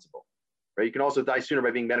irresponsible, right? You can also die sooner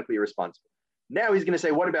by being medically irresponsible. Now he's going to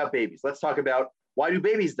say, what about babies? Let's talk about why do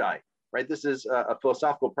babies die, right? This is a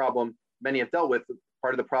philosophical problem many have dealt with,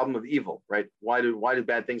 part of the problem of evil, right? Why do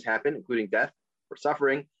bad things happen, including death or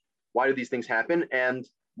suffering? Why do these things happen? And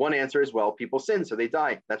one answer is, well, people sin, so they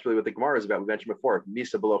die. That's really what the Gemara is about. We mentioned before,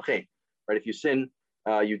 misa beloche, right? If you sin,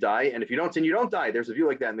 you die. And if you don't sin, you don't die. There's a view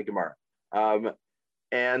like that in the Gemara.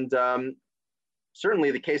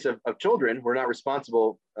 Certainly the case of children who are not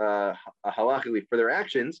responsible halakhically for their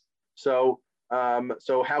actions. So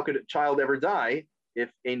how could a child ever die if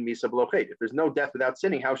ein misa beloche? If there's no death without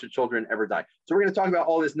sinning, how should children ever die? So we're going to talk about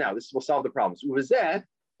all this now. This will solve the problems.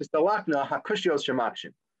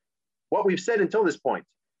 What we've said until this point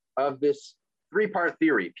of this three-part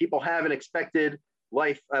theory, people have an expected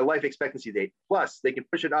life expectancy date, plus they can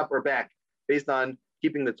push it up or back based on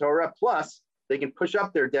keeping the Torah, plus they can push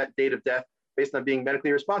up their date of death based on being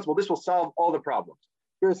medically responsible. This will solve all the problems.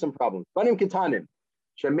 Here are some problems. Banim kitanim,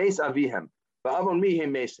 shemes avihem, va'avon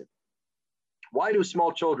mihem mesim. Why do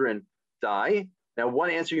small children die? Now, one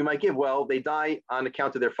answer you might give, well, they die on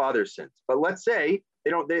account of their father's sins. But let's say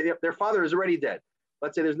their father is already dead.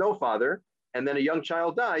 Let's say there's no father, and then a young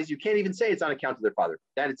child dies. You can't even say it's on account of their father.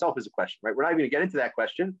 That itself is a question, right? We're not even going to get into that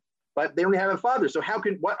question, but they only have a father. So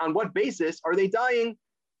on what basis are they dying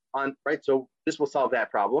on, right? So this will solve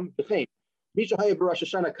that problem. Let's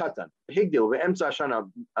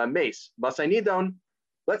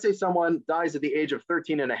say someone dies at the age of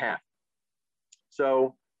 13 and a half.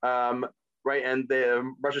 So, right, and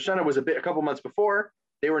the Rosh Hashanah was a couple months before.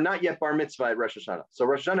 They were not yet bar mitzvah at Rosh Hashanah. So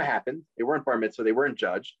Rosh Hashanah happened. They weren't bar mitzvah. They weren't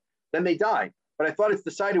judged. Then they die. But I thought it's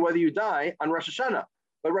decided whether you die on Rosh Hashanah.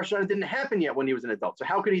 But Rosh Hashanah didn't happen yet when he was an adult. So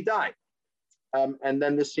how could he die? And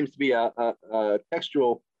then this seems to be a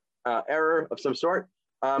textual error of some sort.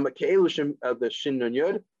 The Shin Nun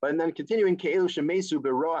Yud, but then continuing Ke'elu Shemesu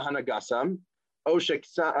Beroa Hanagasam, O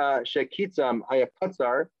Shekitzam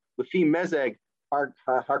Hayakatzar, Lefi Mezeg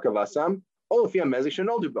Harkavasam, O Lefi Mezeg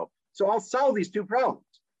Shenoldubo. So I'll solve these two problems,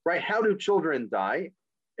 right? How do children die?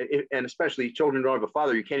 And especially children who don't have a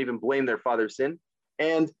father, you can't even blame their father's sin.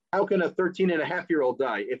 And how can a 13-and-a-half-year-old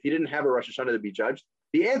die if he didn't have a Rosh Hashanah to be judged?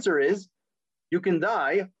 The answer is you can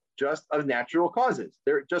die just of natural causes.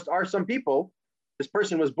 There just are some people.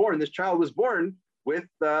 This child was born with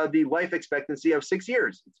the life expectancy of 6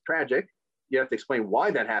 years. It's tragic. You have to explain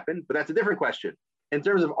why that happened, but that's a different question. In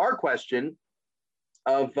terms of our question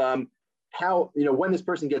of how, when this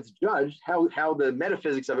person gets judged, how the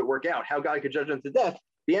metaphysics of it work out, how God could judge them to death,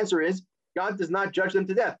 the answer is God does not judge them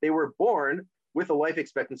to death. They were born with a life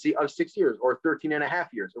expectancy of 6 years or 13-and-a-half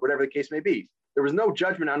years or whatever the case may be. There was no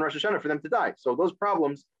judgment on Rosh Hashanah for them to die. So those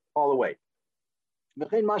problems fall away.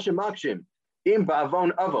 Right?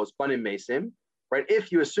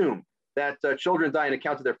 If you assume that children die on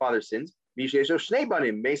account of their father's sins,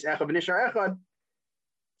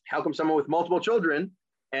 how come someone with multiple children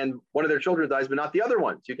and one of their children dies but not the other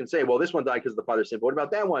one? So you can say, well, this one died because of the father's sin, but what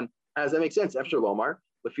about that one? How does that make sense? Efshar Lomar,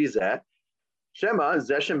 Lefizeh. Shema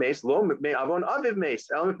zeshemes lo me avon aviv mes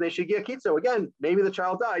el mipnei shegia kitzo. Again, maybe the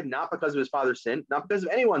child died not because of his father's sin, not because of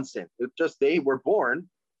anyone's sin. It's just they were born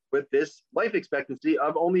with this life expectancy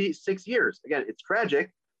of only 6 years. Again, it's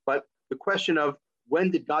tragic, but the question of when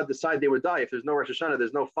did God decide they would die? If there's no Rosh Hashanah,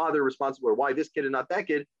 there's no father responsible, or why this kid and not that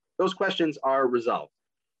kid, those questions are resolved.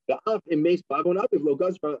 Maybe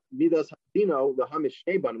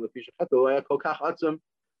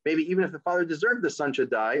even if the father deserved the son should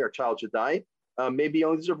die or child should die, maybe he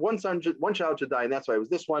only deserved one child should die, and that's why it was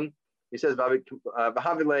this one. He says,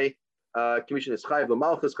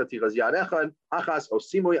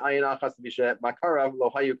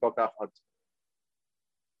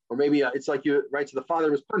 or maybe it's like you, right? So the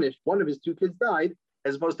father was punished. One of his two kids died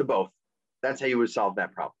as opposed to both. That's how you would solve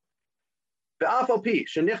that problem.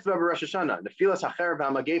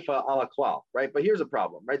 Right? But here's a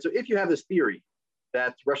problem, right? So if you have this theory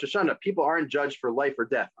that Rosh Hashanah, people aren't judged for life or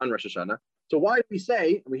death on Rosh Hashanah, so why do we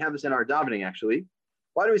say, and we have this in our davening actually,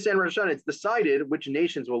 why do we say in Rosh Hashanah, it's decided which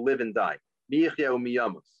nations will live and die?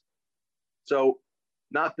 So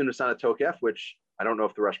not the Nusana Tokef, which I don't know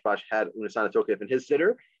if the Rashbash had Nusana Tokef in his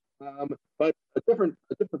sitter, but a different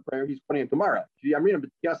prayer he's putting in Gemara.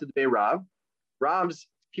 Rav's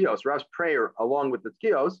prayer along with the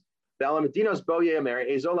Tkiyos,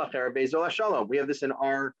 we have this in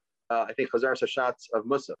our, I think, Chazar Sashatz of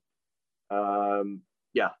Musaf. I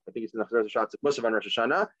think it's in the Chazar Sashatz of Musaf on Rosh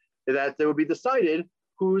Hashanah, that it would be decided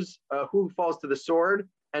who falls to the sword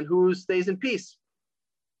and who stays in peace.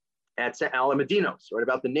 At Alamedinos, right,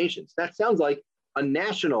 about the nations. That sounds like a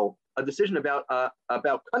decision about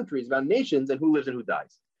countries, about nations, and who lives and who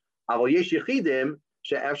dies. The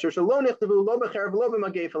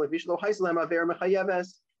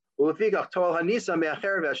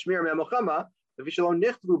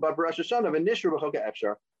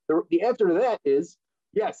answer to that is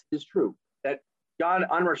yes, it's true that God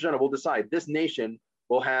on Rosh Hashanah will decide this nation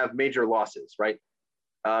will have major losses, right?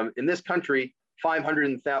 In this country,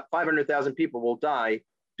 500,000 people will die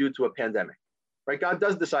due to a pandemic, right? God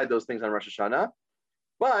does decide those things on Rosh Hashanah,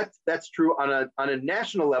 but that's true on a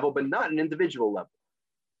national level, but not an individual level.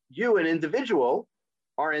 You, an individual,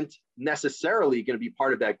 aren't necessarily going to be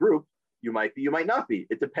part of that group. You might be, you might not be.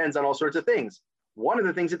 It depends on all sorts of things. One of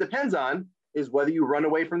the things it depends on is whether you run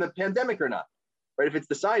away from the pandemic or not, right? If it's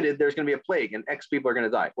decided there's going to be a plague and X people are going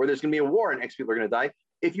to die, or there's going to be a war and X people are going to die,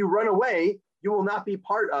 if you run away, you will not be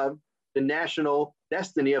part of the national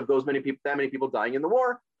destiny of that many people dying in the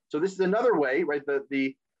war. So this is another way, right?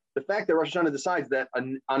 The fact that Rosh Hashanah decides that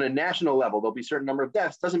on a national level, there'll be a certain number of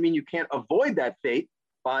deaths doesn't mean you can't avoid that fate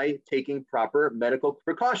by taking proper medical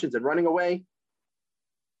precautions and running away.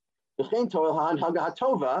 This is the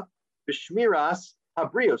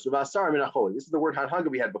word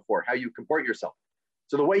hanhaga we had before, how you comport yourself.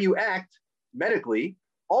 So the way you act medically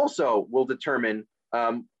also will determine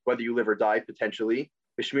whether you live or die potentially.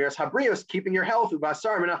 B'shmiras habrios, keeping your health,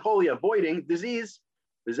 ubasar menacholi, avoiding disease.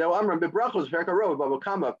 V'zeu amram bebrachos perkarov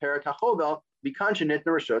babokama perakachovel v'kanchenit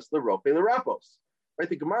nerashos l'rope l'rapos. Right,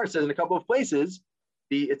 the Gemara says in a couple of places,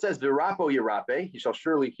 it says v'rapo yirape, he shall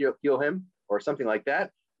surely heal him, or something like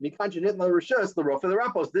that. V'kanchenit l'rashos l'rope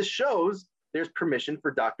l'rapos. This shows there's permission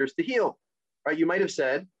for doctors to heal. Right, you might have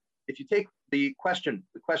said, if you take the question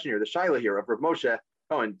here, the shaila here of Rav Moshe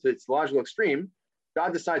Cohen to its logical extreme,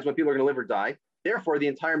 God decides when people are going to live or die. Therefore, the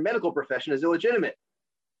entire medical profession is illegitimate.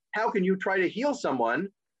 How can you try to heal someone?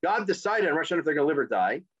 God decided on Rosh Hashanah if they're going to live or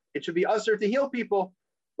die. It should be usher to heal people.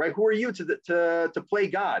 right? Who are you to play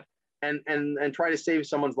God and try to save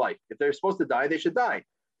someone's life? If they're supposed to die, they should die.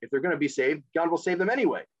 If they're going to be saved, God will save them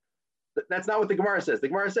anyway. That's not what the Gemara says. The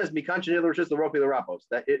Gemara says,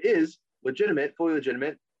 that it is legitimate, fully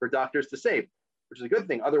legitimate for doctors to save, which is a good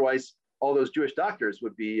thing. Otherwise, all those Jewish doctors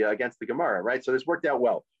would be against the Gemara, right? So this worked out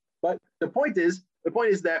well. But the point is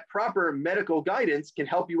that proper medical guidance can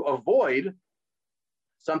help you avoid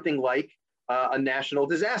something like a national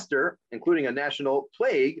disaster, including a national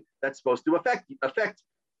plague that's supposed to affect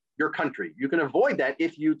your country. You can avoid that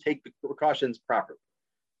if you take the precautions properly.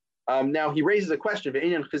 Now he raises a question.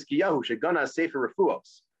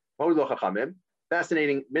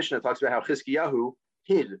 Fascinating Mishnah talks about how Chizkiyahu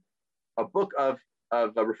hid a book of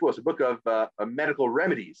refuos, a book of medical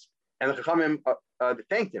remedies, and the Chachamim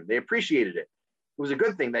thanked him. They appreciated it. It was a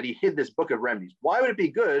good thing that he hid this book of remedies. Why would it be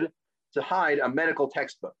good to hide a medical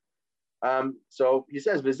textbook? So he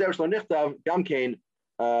says, he says,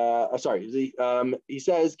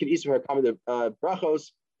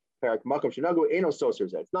 brachos.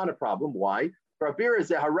 It's not a problem. Why? The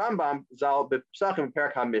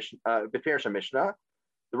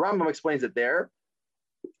Rambam explains it there.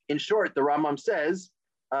 In short, the Rambam says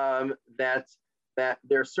that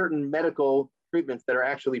there are certain medical treatments that are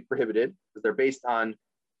actually prohibited because they're based on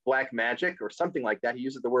black magic or something like that. He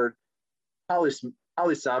uses the word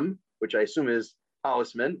talism, which I assume is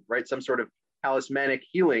talisman, right? Some sort of talismanic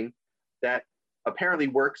healing that apparently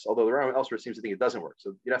works, although the Rambam elsewhere seems to think it doesn't work.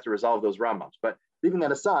 So you'd have to resolve those Rambams. But leaving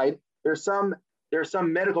that aside, there are some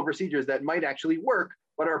medical procedures that might actually work,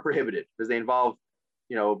 but are prohibited because they involve,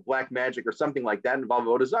 black magic or something like that, involve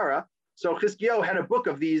Avodah Zarah. So Chizkiyahu had a book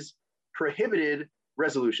of these prohibited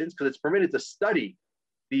resolutions because it's permitted to study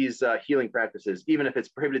these healing practices, even if it's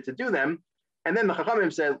prohibited to do them. And then the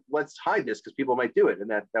Chachamim said, let's hide this because people might do it, and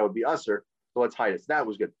that would be usher. So let's hide it. So that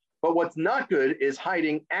was good. But what's not good is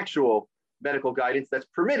hiding actual medical guidance that's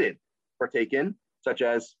permitted or taken, such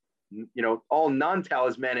as, all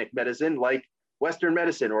non-talismanic medicine like Western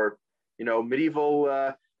medicine or,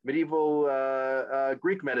 medieval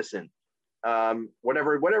Greek medicine.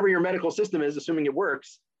 Whatever your medical system is, assuming it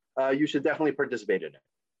works, you should definitely participate in it.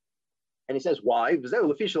 And he says, why?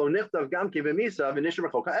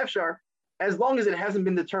 As long as it hasn't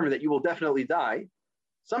been determined that you will definitely die,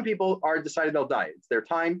 some people are decided they'll die. It's their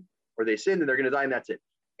time, or they sin and they're going to die, and that's it.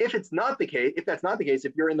 If that's not the case,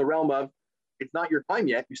 if you're in the realm of it's not your time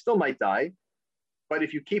yet, you still might die. But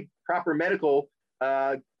if you keep proper medical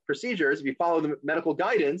procedures, if you follow the medical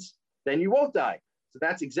guidance, then you won't die. So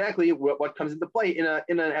that's exactly what comes into play in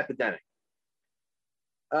an epidemic.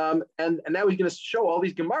 And now he's going to show all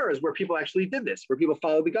these Gemaras where people actually did this, where people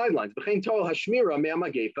followed the guidelines.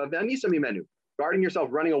 Guarding yourself,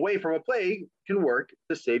 running away from a plague can work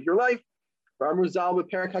to save your life. Right?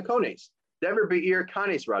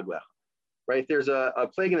 If there's a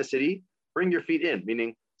plague in the city, bring your feet in,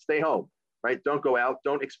 meaning stay home, right? Don't go out.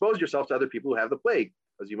 Don't expose yourself to other people who have the plague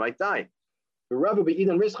because you might die. Rava,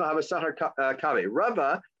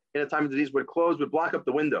 in a time of disease, would block up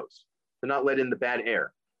the windows to not let in the bad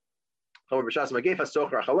air.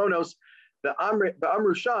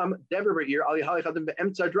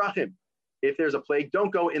 If there's a plague,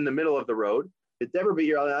 don't go in the middle of the road. And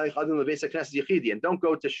don't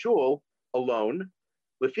go to shul alone.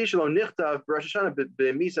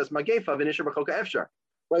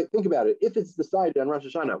 Right? Think about it. If it's decided on Rosh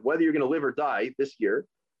Hashanah whether you're going to live or die this year,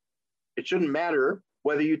 it shouldn't matter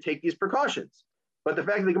whether you take these precautions. But the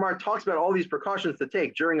fact that the Gemara talks about all these precautions to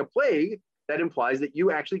take during a plague, that implies that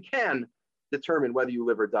you actually can determine whether you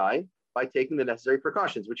live or die by taking the necessary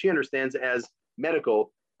precautions, which he understands as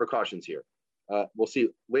medical precautions here. We'll see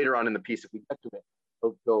later on in the piece if we get to it.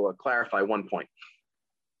 He'll clarify one point.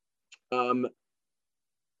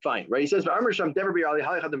 Fine, right? He says, fine, we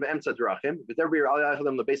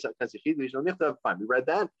read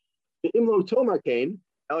that.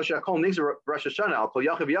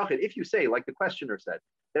 If you say, like the questioner said,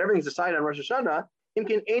 that everything's decided on Rosh Hashanah,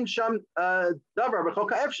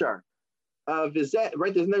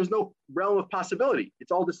 right? There's no realm of possibility.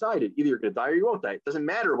 It's all decided. Either you're going to die or you won't die. It doesn't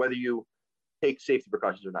matter whether you take safety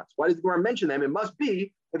precautions or not. So why does the Gemara mention them? It must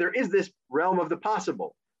be that there is this realm of the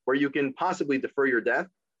possible where you can possibly defer your death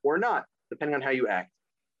or not, depending on how you act.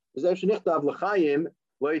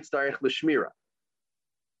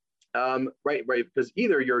 Right, because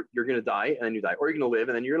either you're going to die and then you die, or you're going to live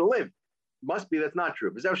and then you're going to live. Must be that's not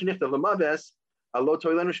true.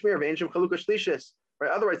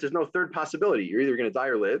 Right, otherwise, there's no third possibility. You're either going to die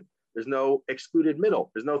or live. There's no excluded middle.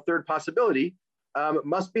 There's no third possibility.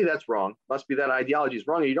 Must be that's wrong. Must be that ideology is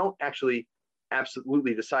wrong. And you don't actually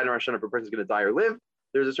absolutely decide on Rosh Hashanah if a person's going to die or live.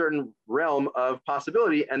 there's a certain realm of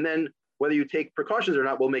possibility, and then whether you take precautions or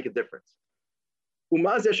not will make a difference.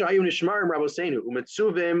 That's why the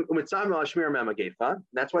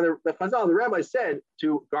Chazal, the rabbi said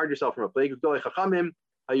to guard yourself from a plague. The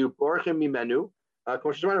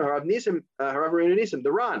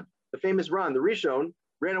Ran, the famous Ran, the Rishon,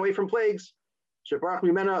 ran away from plagues. He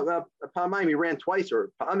ran twice,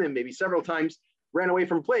 or maybe several times, ran away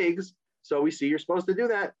from plagues. So we see you're supposed to do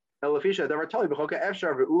that. Right, there's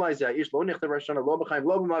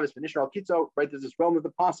this realm of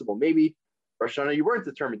the possible. Maybe Rosh Hashanah, you weren't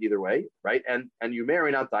determined either way, right? And you may or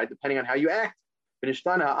may not die depending on how you act. Right,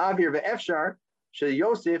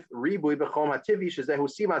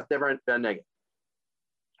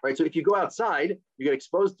 so if you go outside, you get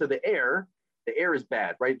exposed to the air. The air is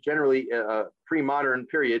bad, right? Generally, pre-modern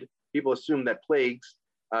period, people assume that plagues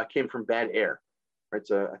came from bad air, right?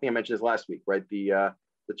 So I think I mentioned this last week, right? The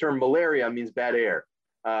term malaria means bad air.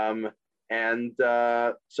 So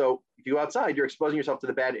if you go outside, you're exposing yourself to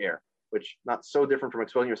the bad air, which not so different from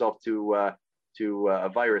exposing yourself to a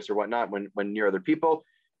virus or whatnot when near other people.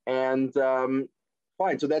 And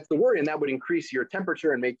fine, so that's the worry, and that would increase your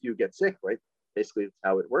temperature and make you get sick, right? Basically, that's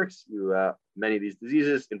how it works. Many of these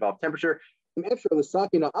diseases involve temperature. If you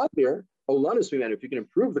can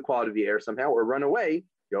improve the quality of the air somehow or run away,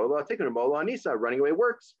 running away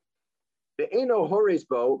works. And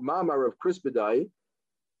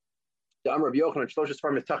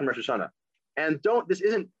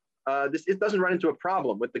this doesn't run into a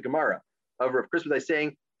problem with the Gemara of Rav Krispedai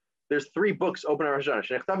saying there's 3 books open on Rosh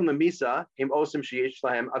Hashanah.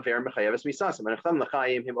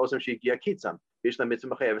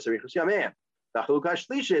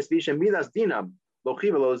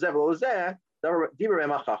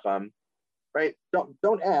 Right?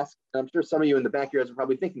 Don't ask. And I'm sure some of you in the backyards are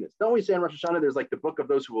probably thinking this. Don't we say in Rosh Hashanah there's like the book of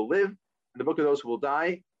those who will live and the book of those who will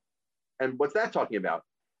die? And what's that talking about?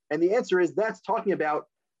 And the answer is that's talking about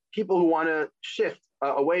people who want to shift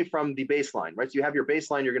away from the baseline, right? So you have your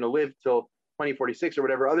baseline, you're going to live till 2046 or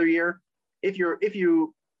whatever other year. If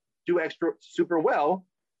you do super well,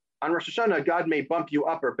 on Rosh Hashanah, God may bump you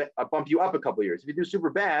up a couple of years. If you do super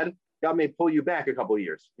bad, God may pull you back a couple of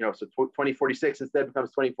years. So 2046 instead becomes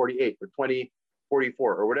 2048 or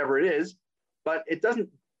 2044 or whatever it is. But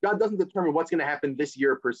God doesn't determine what's going to happen this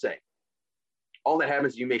year per se. All that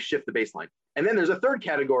happens is you may shift the baseline. And then there's a third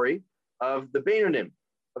category of the Beinonim,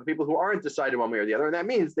 of people who aren't decided one way or the other. And that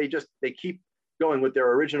means they keep going with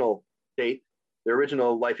their original date, their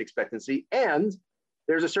original life expectancy. And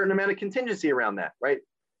there's a certain amount of contingency around that, right?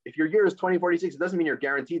 If your year is 2046, it doesn't mean you're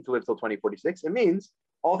guaranteed to live till 2046. It means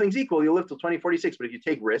all things equal, you'll live till 2046. But if you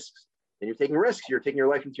take risks, and you're taking risks, you're taking your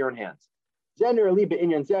life into your own hands.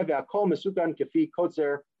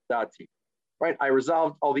 Right? I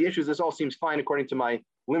resolved all the issues. This all seems fine according to my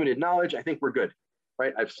limited knowledge. I think we're good,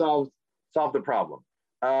 right? I've solved the problem.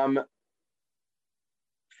 Fine.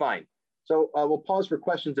 So we'll pause for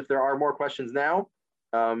questions if there are more questions now.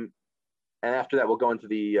 And after that, we'll go into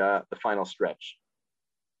the final stretch.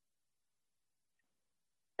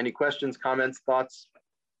 Any questions, comments, thoughts?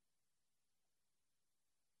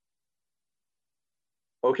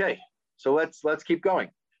 Okay, so let's keep going.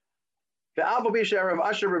 So this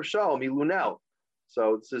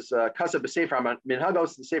is Kasa B'Sefer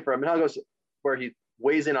Minhagos, the Sefer Minhagos, where he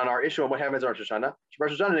weighs in on our issue on what happens on Rosh Hashanah.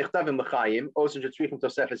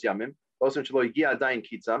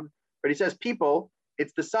 But he says, people,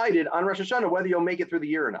 it's decided on Rosh Hashanah whether you'll make it through the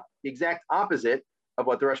year or not. The exact opposite of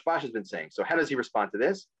what the Rashbash has been saying. So how does he respond to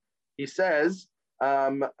this? He says,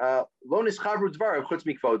 Lo nischavru dvarav chutz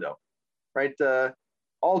mikvodo. Right?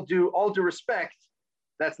 All due respect,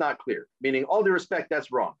 that's not clear. Meaning, all due respect, that's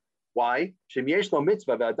wrong. Why? Shem yesh lo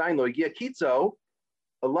mitzvah v'adayin lo yigia kitzo,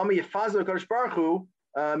 lama yefazo kadosh baruch hu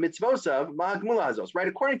mitzvosav ma'agmula hazos. Right?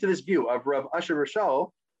 According to this view of Rav Asher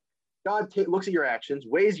Rishal, God looks at your actions,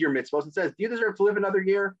 weighs your mitzvos, and says, "Do you deserve to live another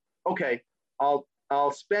year? Okay, I'll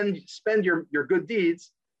spend your good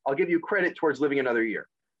deeds. I'll give you credit towards living another year."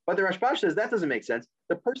 But the Rashbash says that doesn't make sense.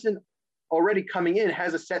 The person already coming in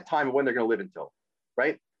has a set time of when they're going to live until,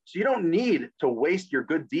 right? So you don't need to waste your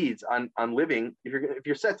good deeds on living. If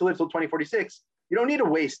you're set to live till 2046, you don't need to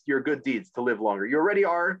waste your good deeds to live longer. You already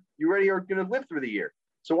are going to live through the year.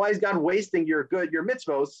 So why is God wasting your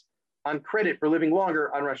mitzvos on credit for living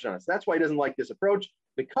longer on Rosh Hashanah? So that's why he doesn't like this approach.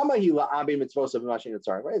 Right?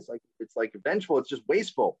 It's like vengeful. It's just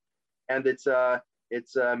wasteful, and it's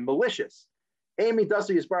malicious. Just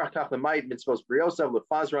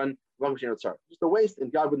a waste,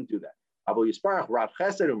 and God wouldn't do that. God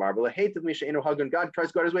tries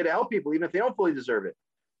to go out his way to help people, even if they don't fully deserve it.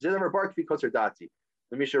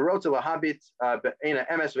 It's clear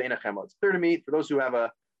to me, for those who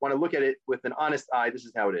want to look at it with an honest eye, this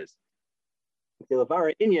is how it is. Here's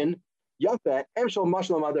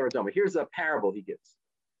a parable he gives.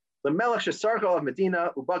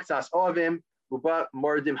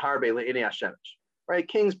 Right,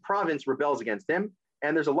 king's province rebels against him,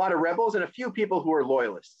 and there's a lot of rebels and a few people who are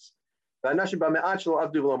loyalists. And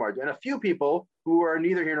a few people who are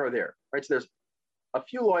neither here nor there. Right, so there's a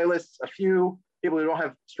few loyalists, a few people who don't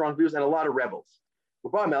have strong views, and a lot of rebels.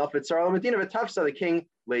 The king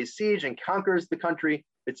lays siege and conquers the country.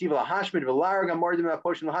 So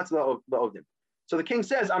the king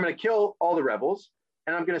says, I'm going to kill all the rebels,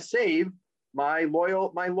 and I'm going to save my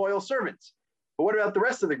loyal servants. But what about the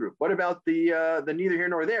rest of the group? What about the neither here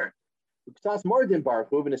nor there? Right,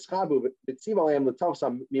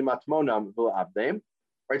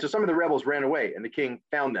 so some of the rebels ran away, and the king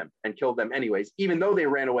found them and killed them anyways. Even though they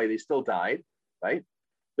ran away, they still died. Right?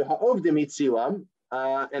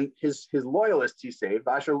 And his loyalists he saved,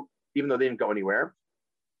 even though they didn't go anywhere.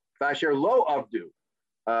 So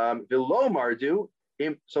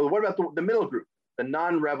what about the middle group, the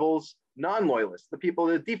non-rebels, non-loyalists, the people,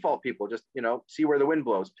 the default people, just see where the wind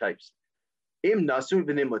blows types?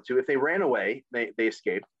 If they ran away, they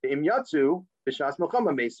escaped. If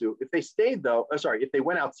they stayed though, if they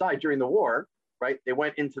went outside during the war, right? They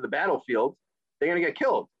went into the battlefield, they're going to get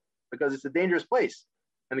killed because it's a dangerous place.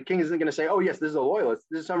 And the king isn't going to say, oh yes, this is a loyalist.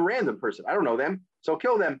 This is some random person. I don't know them, so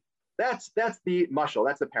kill them. That's the mashal.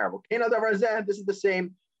 That's the parable. This is the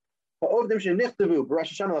same.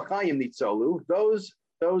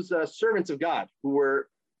 Those servants of God who were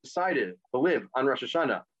decided to live on Rosh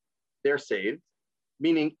Hashanah, they're saved.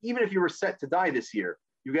 Meaning, even if you were set to die this year,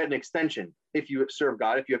 you get an extension if you serve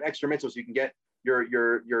God. If you have extra mitzvahs, you can get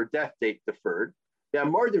your death date deferred.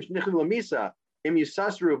 And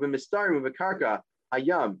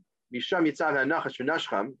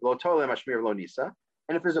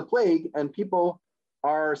if there's a plague and people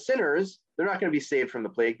are sinners, they're not going to be saved from the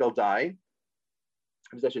plague. They'll die.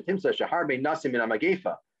 But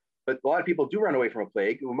a lot of people do run away from a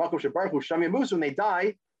plague. When they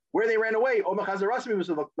die, where they ran away,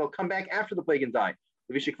 they'll come back after the plague and die.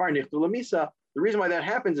 The reason why that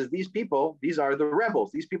happens is these are the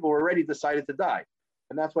rebels. These people were already decided to die.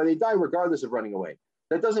 And that's why they die regardless of running away.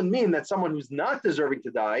 That doesn't mean that someone who's not deserving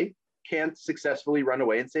to die can't successfully run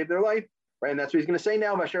away and save their life. Right? And that's what he's going to say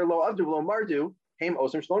now. If you're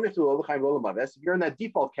in that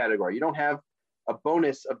default category, you don't have a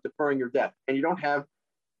bonus of deferring your death, and you don't have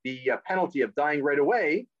the penalty of dying right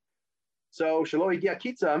away. So right, you're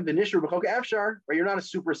not a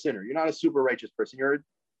super sinner. You're not a super righteous person. You're an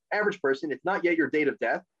average person. It's not yet your date of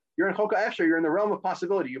death. You're in Choka Afshar. You're in the realm of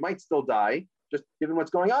possibility. You might still die, just given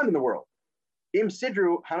what's going on in the world. Im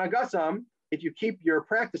Sidru Hanagasam, if you keep your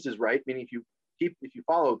practices right, meaning if you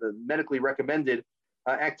follow the medically recommended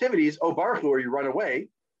activities, or you run away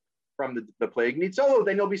from the plague, Nitzolo,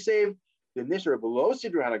 then you'll be saved. The Nisra below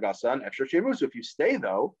Sidru Hanagasan, Efshar Shemusu. If you stay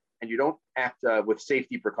though, and you don't act with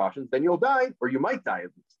safety precautions, then you'll die, or you might die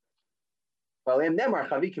at least. That's what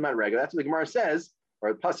the Gemara says,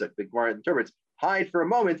 or the Pasuk, the Gemara interprets, hide for a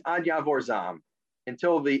moment, ad yavor zam,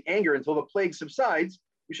 until the plague subsides,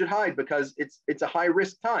 you should hide because it's a high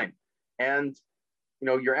risk time. And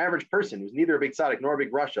your average person who's neither a big tzaddik nor a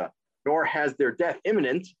big rasha, nor has their death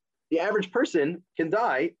imminent, the average person can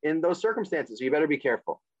die in those circumstances. So you better be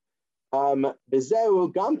careful. The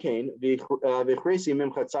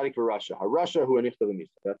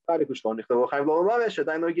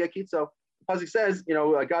pasuk says,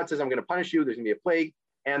 God says, I'm going to punish you. There's going to be a plague,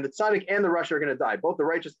 and the tzaddik and the rasha are going to die. Both the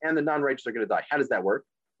righteous and the non-righteous are going to die. How does that work?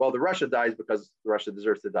 Well, the rasha dies because the rasha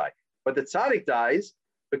deserves to die, but the tzaddik dies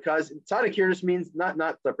because tzaddik here just means not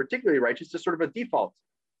particularly righteous, just sort of a default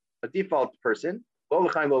person.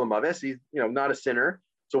 He's not a sinner.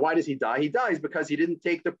 So why does he die? He dies because he didn't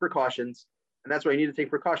take the precautions, and that's why you need to take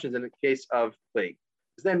precautions in the case of plague.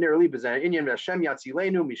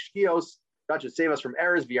 God should save us from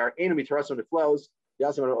errors. Now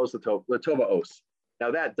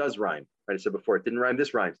that does rhyme. Right? I said before it didn't rhyme.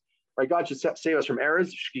 This rhymes. Right? God should save us from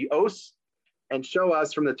errors, and show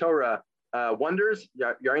us from the Torah wonders,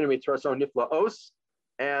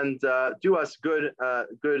 and do us good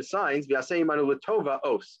signs.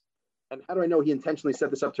 And how do I know he intentionally set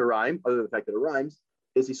this up to rhyme, other than the fact that it rhymes,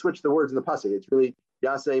 is he switched the words in the pasuk. It's really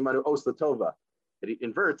Yasei Manu Os Latova, that he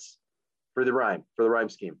inverts for the rhyme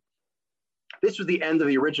scheme. This was the end of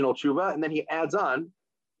the original tshuva, and then he adds on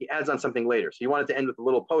something later. So he wanted to end with a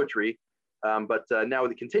little poetry, but now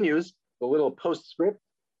it continues, the little postscript,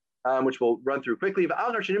 which we'll run through quickly.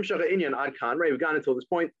 Right, we've gone until this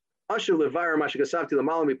point. Let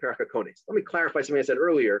me clarify something I said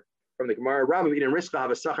earlier from the Gemara. Rabba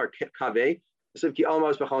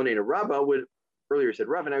would, earlier said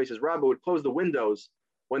Rabba, now he says Rabba would close the windows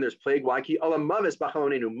when there's plague. Why?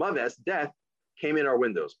 Maves, death, came in our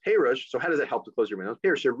windows. Perush, so how does that help to close your windows?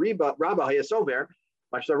 Perush, Rabba hayasover,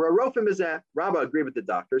 Rabba agreed with the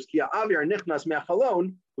doctors.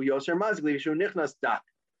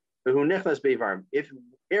 If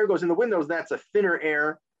air goes in the windows, that's a thinner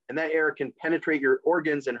air, and that air can penetrate your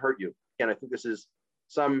organs and hurt you. Again, I think this is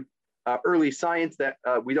some early science that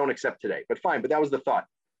we don't accept today, but fine. But that was the thought.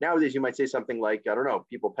 Nowadays, you might say something like, I don't know,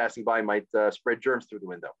 people passing by might spread germs through the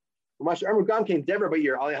window. Right?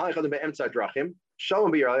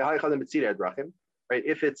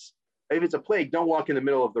 If it's a plague, don't walk in the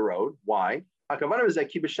middle of the road. Why? What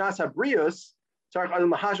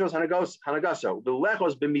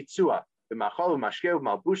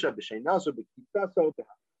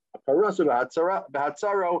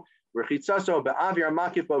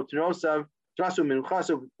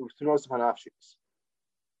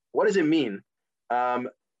does it mean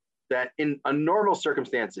that in normal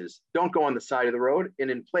circumstances, don't go on the side of the road,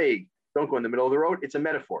 and in plague, don't go in the middle of the road? It's a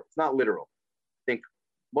metaphor. It's not literal. I think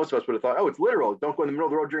most of us would have thought, oh, it's literal. Don't go in the middle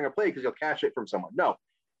of the road during a plague because you'll catch it from someone. No,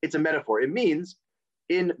 it's a metaphor. It means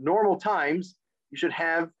in normal times, you should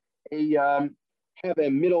have a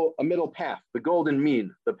middle path, the golden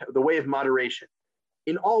mean, the way of moderation.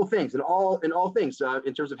 In all things, in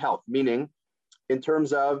terms of health, meaning in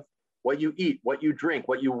terms of what you eat, what you drink,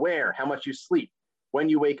 what you wear, how much you sleep, when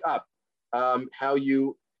you wake up, how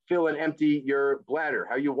you fill and empty your bladder,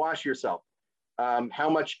 how you wash yourself, how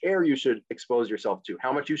much air you should expose yourself to,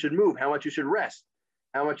 how much you should move, how much you should rest,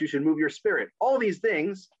 how much you should move your spirit. All these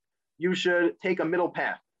things, you should take a middle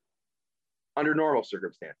path under normal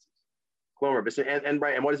circumstances. And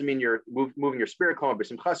what does it mean you're moving your spirit? Right?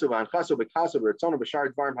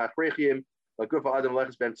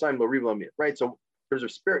 So in terms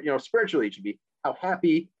of spirit, spiritually, it should be how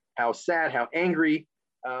happy, how sad, how angry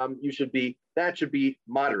you should be. That should be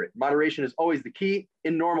moderate. Moderation is always the key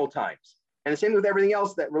in normal times. And the same with everything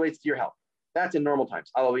else that relates to your health. That's in normal times.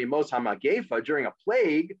 During a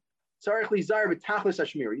plague, you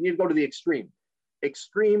need to go to the extreme.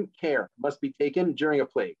 Extreme care must be taken during a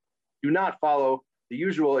plague. Do not follow the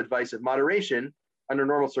usual advice of moderation under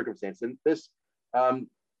normal circumstances. And this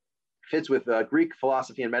fits with Greek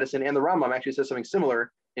philosophy and medicine. And the Rambam actually says something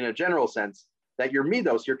similar in a general sense, that your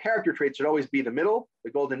midos, your character traits, should always be the middle, the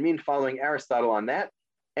golden mean, following Aristotle on that.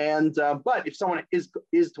 And but if someone is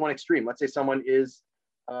to one extreme, let's say someone is,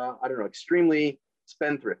 extremely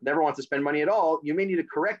spendthrift, never wants to spend money at all, you may need to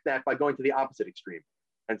correct that by going to the opposite extreme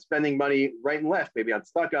and spending money right and left, maybe on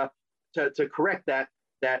tzedakah, to correct that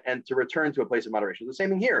and to return to a place of moderation. The same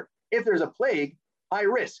thing here. If there's a plague, high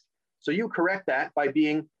risk. So you correct that by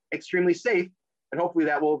being extremely safe, and hopefully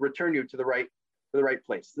that will return you to the right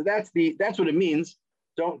place. So that's what it means.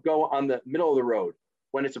 Don't go on the middle of the road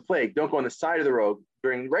when it's a plague. Don't go on the side of the road.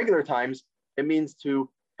 During regular times, it means to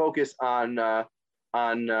focus on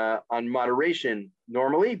moderation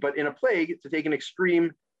normally, but in a plague, to take an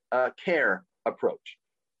extreme care approach.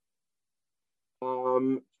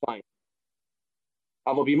 Fine.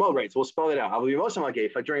 Right, so we'll spell it out.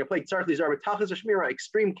 During a plague,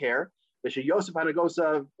 extreme care.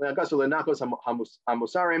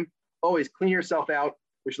 Always clean yourself out,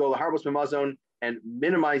 and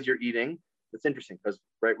minimize your eating. That's interesting because,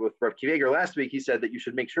 right, with Rabbi Akiva Eger last week, he said that you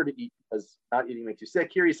should make sure to eat because not eating makes you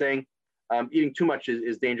sick. Here he's saying eating too much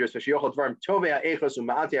is dangerous.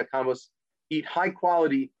 Eat high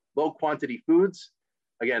quality, low quantity foods.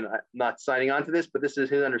 Again, I'm not signing on to this, but this is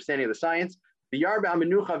his understanding of the science.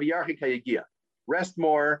 Rest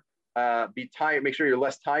more, be tired, make sure you're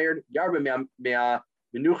less tired. Make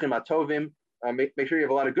sure you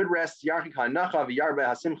have a lot of good rest.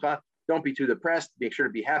 Don't be too depressed. Make sure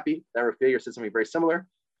to be happy. That Rabbi Akiva said something very similar.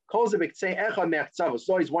 So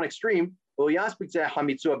always one extreme.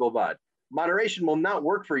 Moderation will not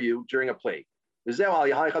work for you during a plague.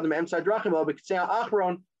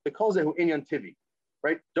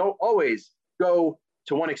 Right? Don't always go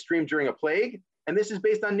to one extreme during a plague. And this is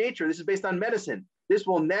based on nature. This is based on medicine. This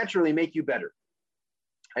will naturally make you better.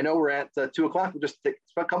 I know we're at 2 o'clock. We'll just take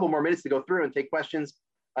a couple more minutes to go through and take questions,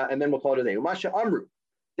 and then we'll call it a day. Umasha Amru,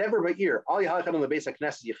 Divrei Eir, Ali Halakhah on the base of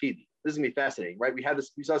Knesset Yechidi. This is going to be fascinating, right? We saw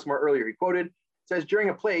this more earlier. He quoted, it says, during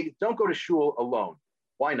a plague, don't go to shul alone.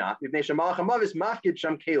 Why not? The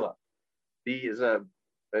is an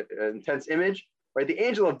intense image, right? The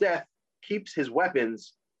angel of death keeps his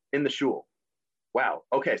weapons in the shul. Wow.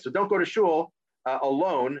 Okay, so don't go to shul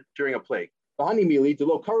alone during a plague.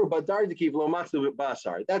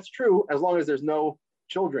 That's true as long as there's no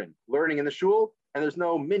children learning in the shul and there's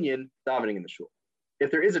no minyan davening in the shul.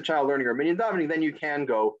 If there is a child learning or minyan davening, then you can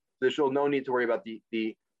go to the shul. No need to worry about the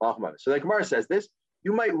Halakhah. So the Gemara says this.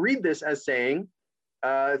 You might read this as saying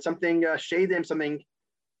something shadim, something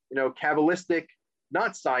Kabbalistic,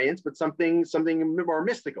 not science, but something more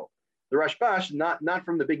mystical. The Rashbash, not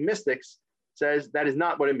from the big mystics, says that is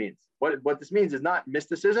not what it means. What this means is not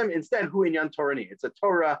mysticism. Instead, hu inyan Torani. It's a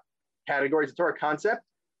Torah category, it's a Torah concept,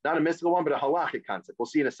 not a mystical one, but a halakhic concept. We'll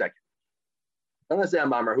see in a second.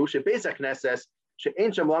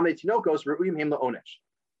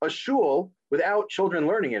 A shul without children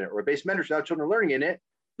learning in it, or a base medrash without children learning in it,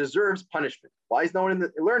 deserves punishment. Why is no one in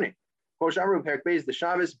the learning?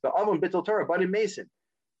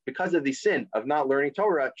 Because of the sin of not learning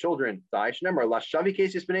Torah, children die.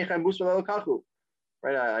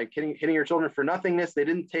 Right, hitting your children for nothingness. They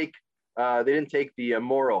didn't take the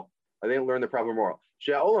moral. They didn't learn the proper moral.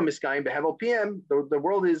 The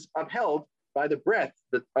world is upheld by the breath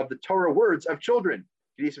of the Torah words of children.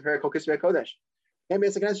 A shul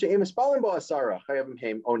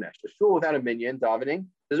without a minyan davening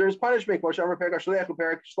deserves punishment.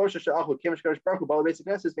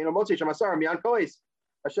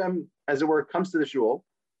 Hashem, as it were, comes to the shul,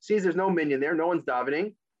 sees there's no minyan there, no one's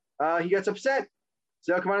davening, he gets upset.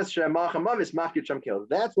 That's what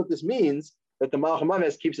this means, that the Malach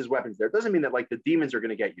HaMaves keeps his weapons there. It doesn't mean that like the demons are going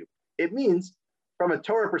to get you. It means, from a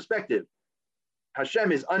Torah perspective,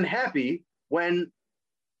 Hashem is unhappy when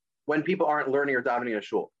people aren't learning or davening in a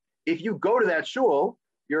shul. If you go to that shul,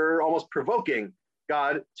 you're almost provoking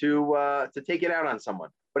God to take it out on someone.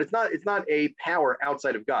 But it's not a power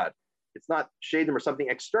outside of God. It's not shadim or something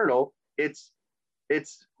external. It's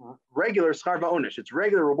regular schar va'onish. It's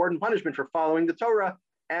regular reward and punishment for following the Torah,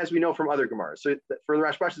 as we know from other Gemaras. So for the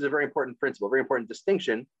Rashbash, is a very important principle, very important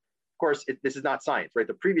distinction. Of course, this is not science, right?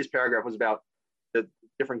 The previous paragraph was about the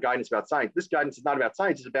different guidance about science. This guidance is not about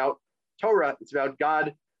science. It's about Torah. It's about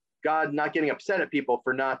God not getting upset at people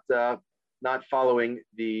for not following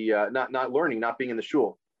not learning, not being in the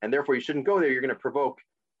shul, and therefore you shouldn't go there. You're going to provoke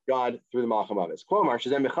God through the Malach HaMaves.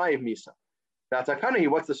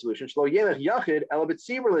 What's the solution? When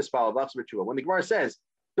the Gemara says,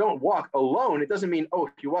 don't walk alone, it doesn't mean,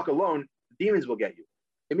 if you walk alone, demons will get you.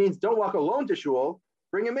 It means don't walk alone to shul,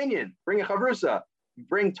 bring a minyan, bring a chavrusa,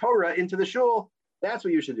 bring Torah into the shul. That's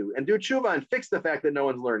what you should do. And do tshuva and fix the fact that no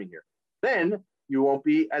one's learning here. Then you won't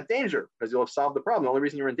be at danger because you'll have solved the problem. The only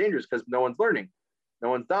reason you're in danger is because no one's learning. No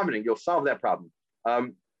one's davening. You'll solve that problem.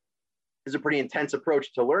 It's a pretty intense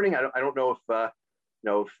approach to learning. I don't know if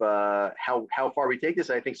how far we take this.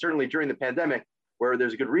 I think certainly during the pandemic, where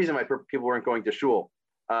there's a good reason why people weren't going to shul.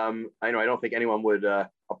 I don't think anyone would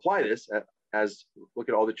apply this as look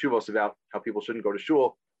at all the tshuvos about how people shouldn't go to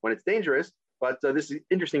shul when it's dangerous. But this is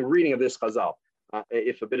interesting reading of this chazal,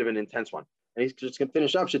 if a bit of an intense one. And he's just going to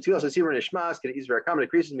finish up. The Gemara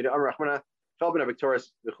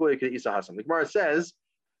says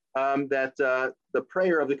that the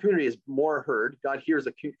prayer of the community is more heard. God hears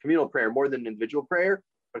a communal prayer more than an individual prayer.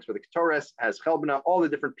 That's where the Ketores has Chelbana. All the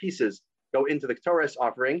different pieces go into the Ketores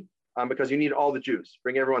offering because you need all the Jews.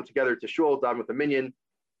 Bring everyone together to shul, daven with a minyan,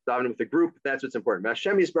 daven with a group. That's what's important.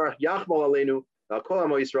 Hashem Yisbarach Yachmol Aleinu Kol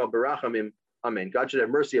Amo Yisrael Barachamim. Amen. God should have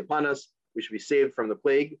mercy upon us. We should be saved from the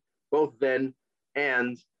plague, both then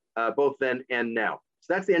and now.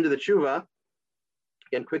 So that's the end of the tshuva.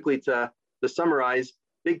 Again, quickly to summarize,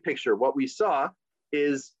 big picture, what we saw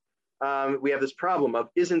is we have this problem of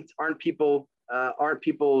aren't people's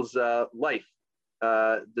life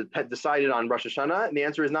decided on Rosh Hashanah? And the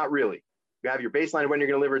answer is not really. You have your baseline of when you're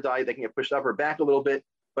going to live or die. They can get pushed up or back a little bit.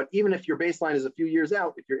 But even if your baseline is a few years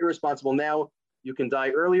out, if you're irresponsible now, you can die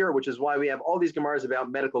earlier, which is why we have all these Gemaras about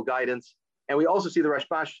medical guidance. And we also see the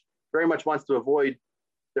Rashbash very much wants to avoid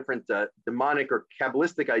different demonic or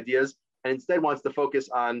Kabbalistic ideas and instead wants to focus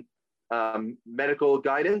on medical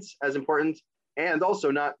guidance as important, and also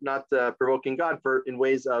not provoking God in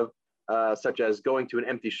ways of such as going to an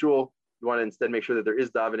empty shul. You want to instead make sure that there is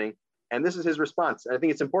davening. And this is his response. And I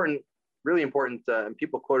think it's important, really important, and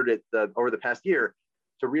people quoted it over the past year,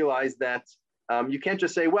 to realize that you can't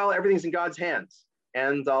just say, well, everything's in God's hands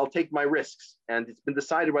and I'll take my risks. And it's been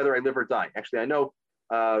decided whether I live or die. Actually, I know,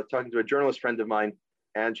 talking to a journalist friend of mine,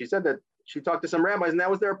 and she said that she talked to some rabbis and that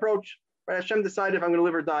was their approach. Right? Hashem decided if I'm going to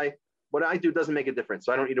live or die. What I do doesn't make a difference,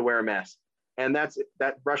 so I don't need to wear a mask. And that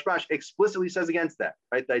Rashbash explicitly says against that,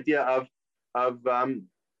 right? The idea of Hakol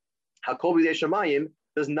B'yedei Shamayim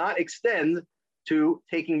does not extend to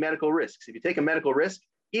taking medical risks. If you take a medical risk,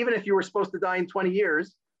 even if you were supposed to die in 20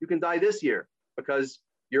 years, you can die this year because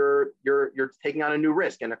you're taking on a new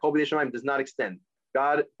risk, and Hakol B'yedei Shamayim does not extend.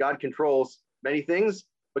 God controls many things,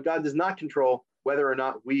 but God does not control whether or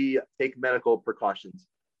not we take medical precautions.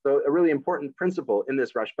 So a really important principle in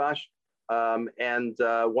this Rashbash, and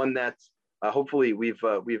one that hopefully we've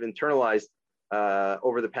internalized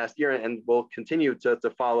over the past year and will continue to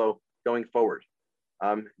follow going forward.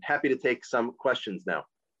 I'm happy to take some questions now.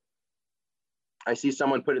 I see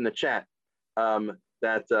someone put in the chat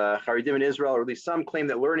that Haredim in Israel, or at least some, claim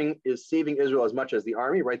that learning is saving Israel as much as the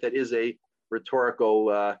army, right? That is a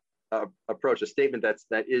rhetorical approach, a statement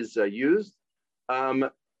that is used. I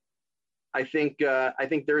think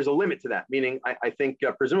there is a limit to that. Meaning, I think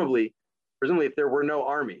presumably, if there were no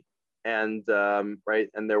army and right,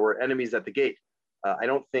 and there were enemies at the gate, I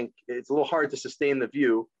don't think it's a little hard to sustain the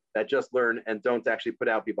view that just learn and don't actually put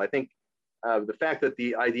out people. I think the fact that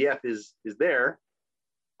the IDF is there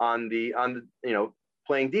on the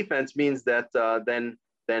playing defense means that then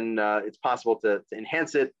it's possible to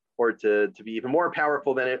enhance it or to be even more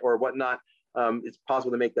powerful than it or whatnot. It's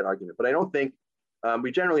possible to make that argument, but I don't think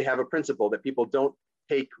we generally have a principle that people don't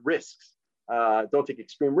take risks, don't take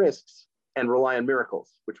extreme risks and rely on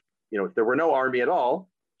miracles, which, if there were no army at all,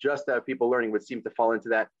 just that people learning would seem to fall into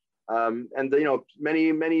that.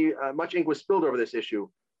 Much ink was spilled over this issue.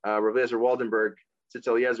 Rabbi Eliezer Waldenberg, Tzitz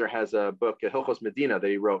Eliezer, has a book, Hilchos Medina, that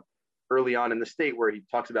he wrote early on in the state, where he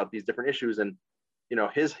talks about these different issues. And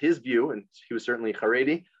his view, and he was certainly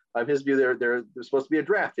Haredi, his view, there's supposed to be a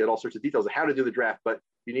draft. He had all sorts of details of how to do the draft, but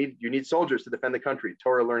you need soldiers to defend the country.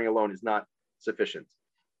 Torah learning alone is not sufficient.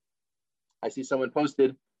 I see someone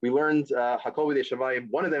posted, we learned Hakol B'yedei Shamayim,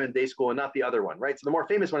 one of them in day school and not the other one, right? So the more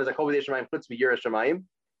famous one is Hakol B'yedei Shamayim Chutz Miyiras Shamayim.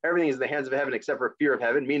 Everything is in the hands of heaven except for fear of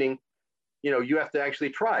heaven, meaning, you have to actually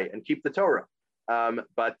try and keep the Torah.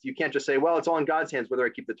 But you can't just say, well, it's all in God's hands whether I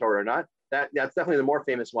keep the Torah or not. That's definitely the more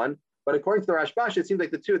famous one. But according to the Rashbash, it seems like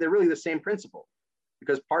the two, they're really the same principle,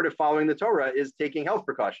 because part of following the Torah is taking health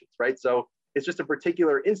precautions, right? So it's just a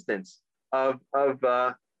particular instance of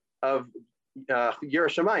Yiras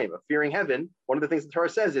Shamayim, of fearing heaven. One of the things the Torah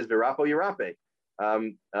says is V'rapo Yirape,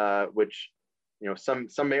 which some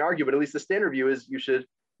may argue, but at least the standard view is you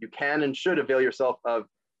can and should avail yourself of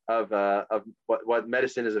what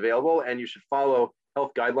medicine is available, and you should follow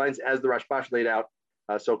health guidelines as the Rashbash laid out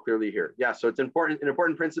so clearly here. Yeah, so it's an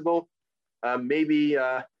important principle. Maybe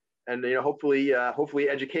and hopefully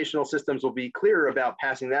educational systems will be clearer about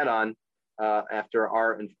passing that on after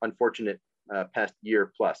our unfortunate past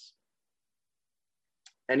year plus.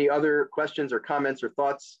 Any other questions or comments or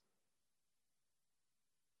thoughts?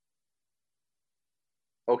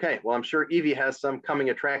 Okay, well, I'm sure Evie has some coming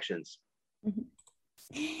attractions.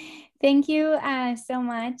 Thank you so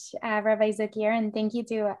much, Rabbi Zuckier, and thank you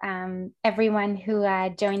to everyone who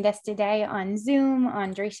joined us today on Zoom,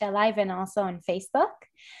 on Drisha Live, and also on Facebook.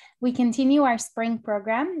 We continue our spring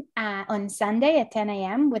program on Sunday at 10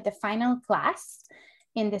 a.m. with the final class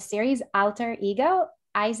in the series Alter Ego,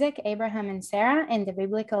 Isaac, Abraham, and Sarah in the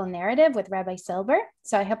Biblical Narrative with Rabbi Silber.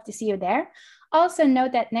 So I hope to see you there. Also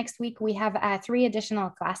note that next week we have 3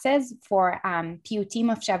 additional classes for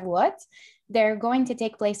Piyutim of Shavuot. They're going to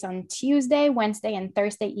take place on Tuesday, Wednesday, and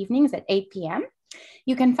Thursday evenings at 8 p.m.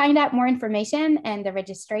 You can find out more information and the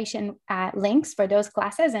registration links for those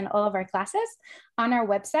classes and all of our classes on our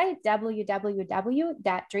website,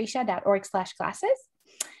 www.drisha.org/classes.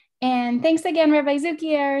 And thanks again, Rabbi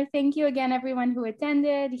Zuckier. Thank you again, everyone who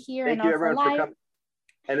attended here and also live. For coming.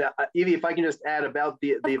 And Evie, if I can just add about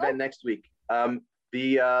the event next week.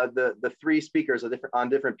 The 3 speakers on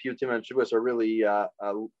different Piyutim and Shavuos are really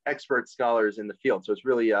expert scholars in the field. So it's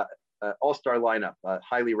really an all-star lineup,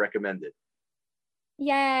 highly recommended.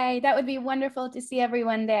 Yay, that would be wonderful to see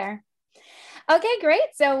everyone there. Okay,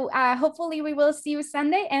 great. So hopefully we will see you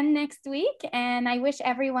Sunday and next week. And I wish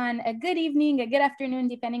everyone a good evening, a good afternoon,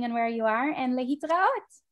 depending on where you are, and lehitraot.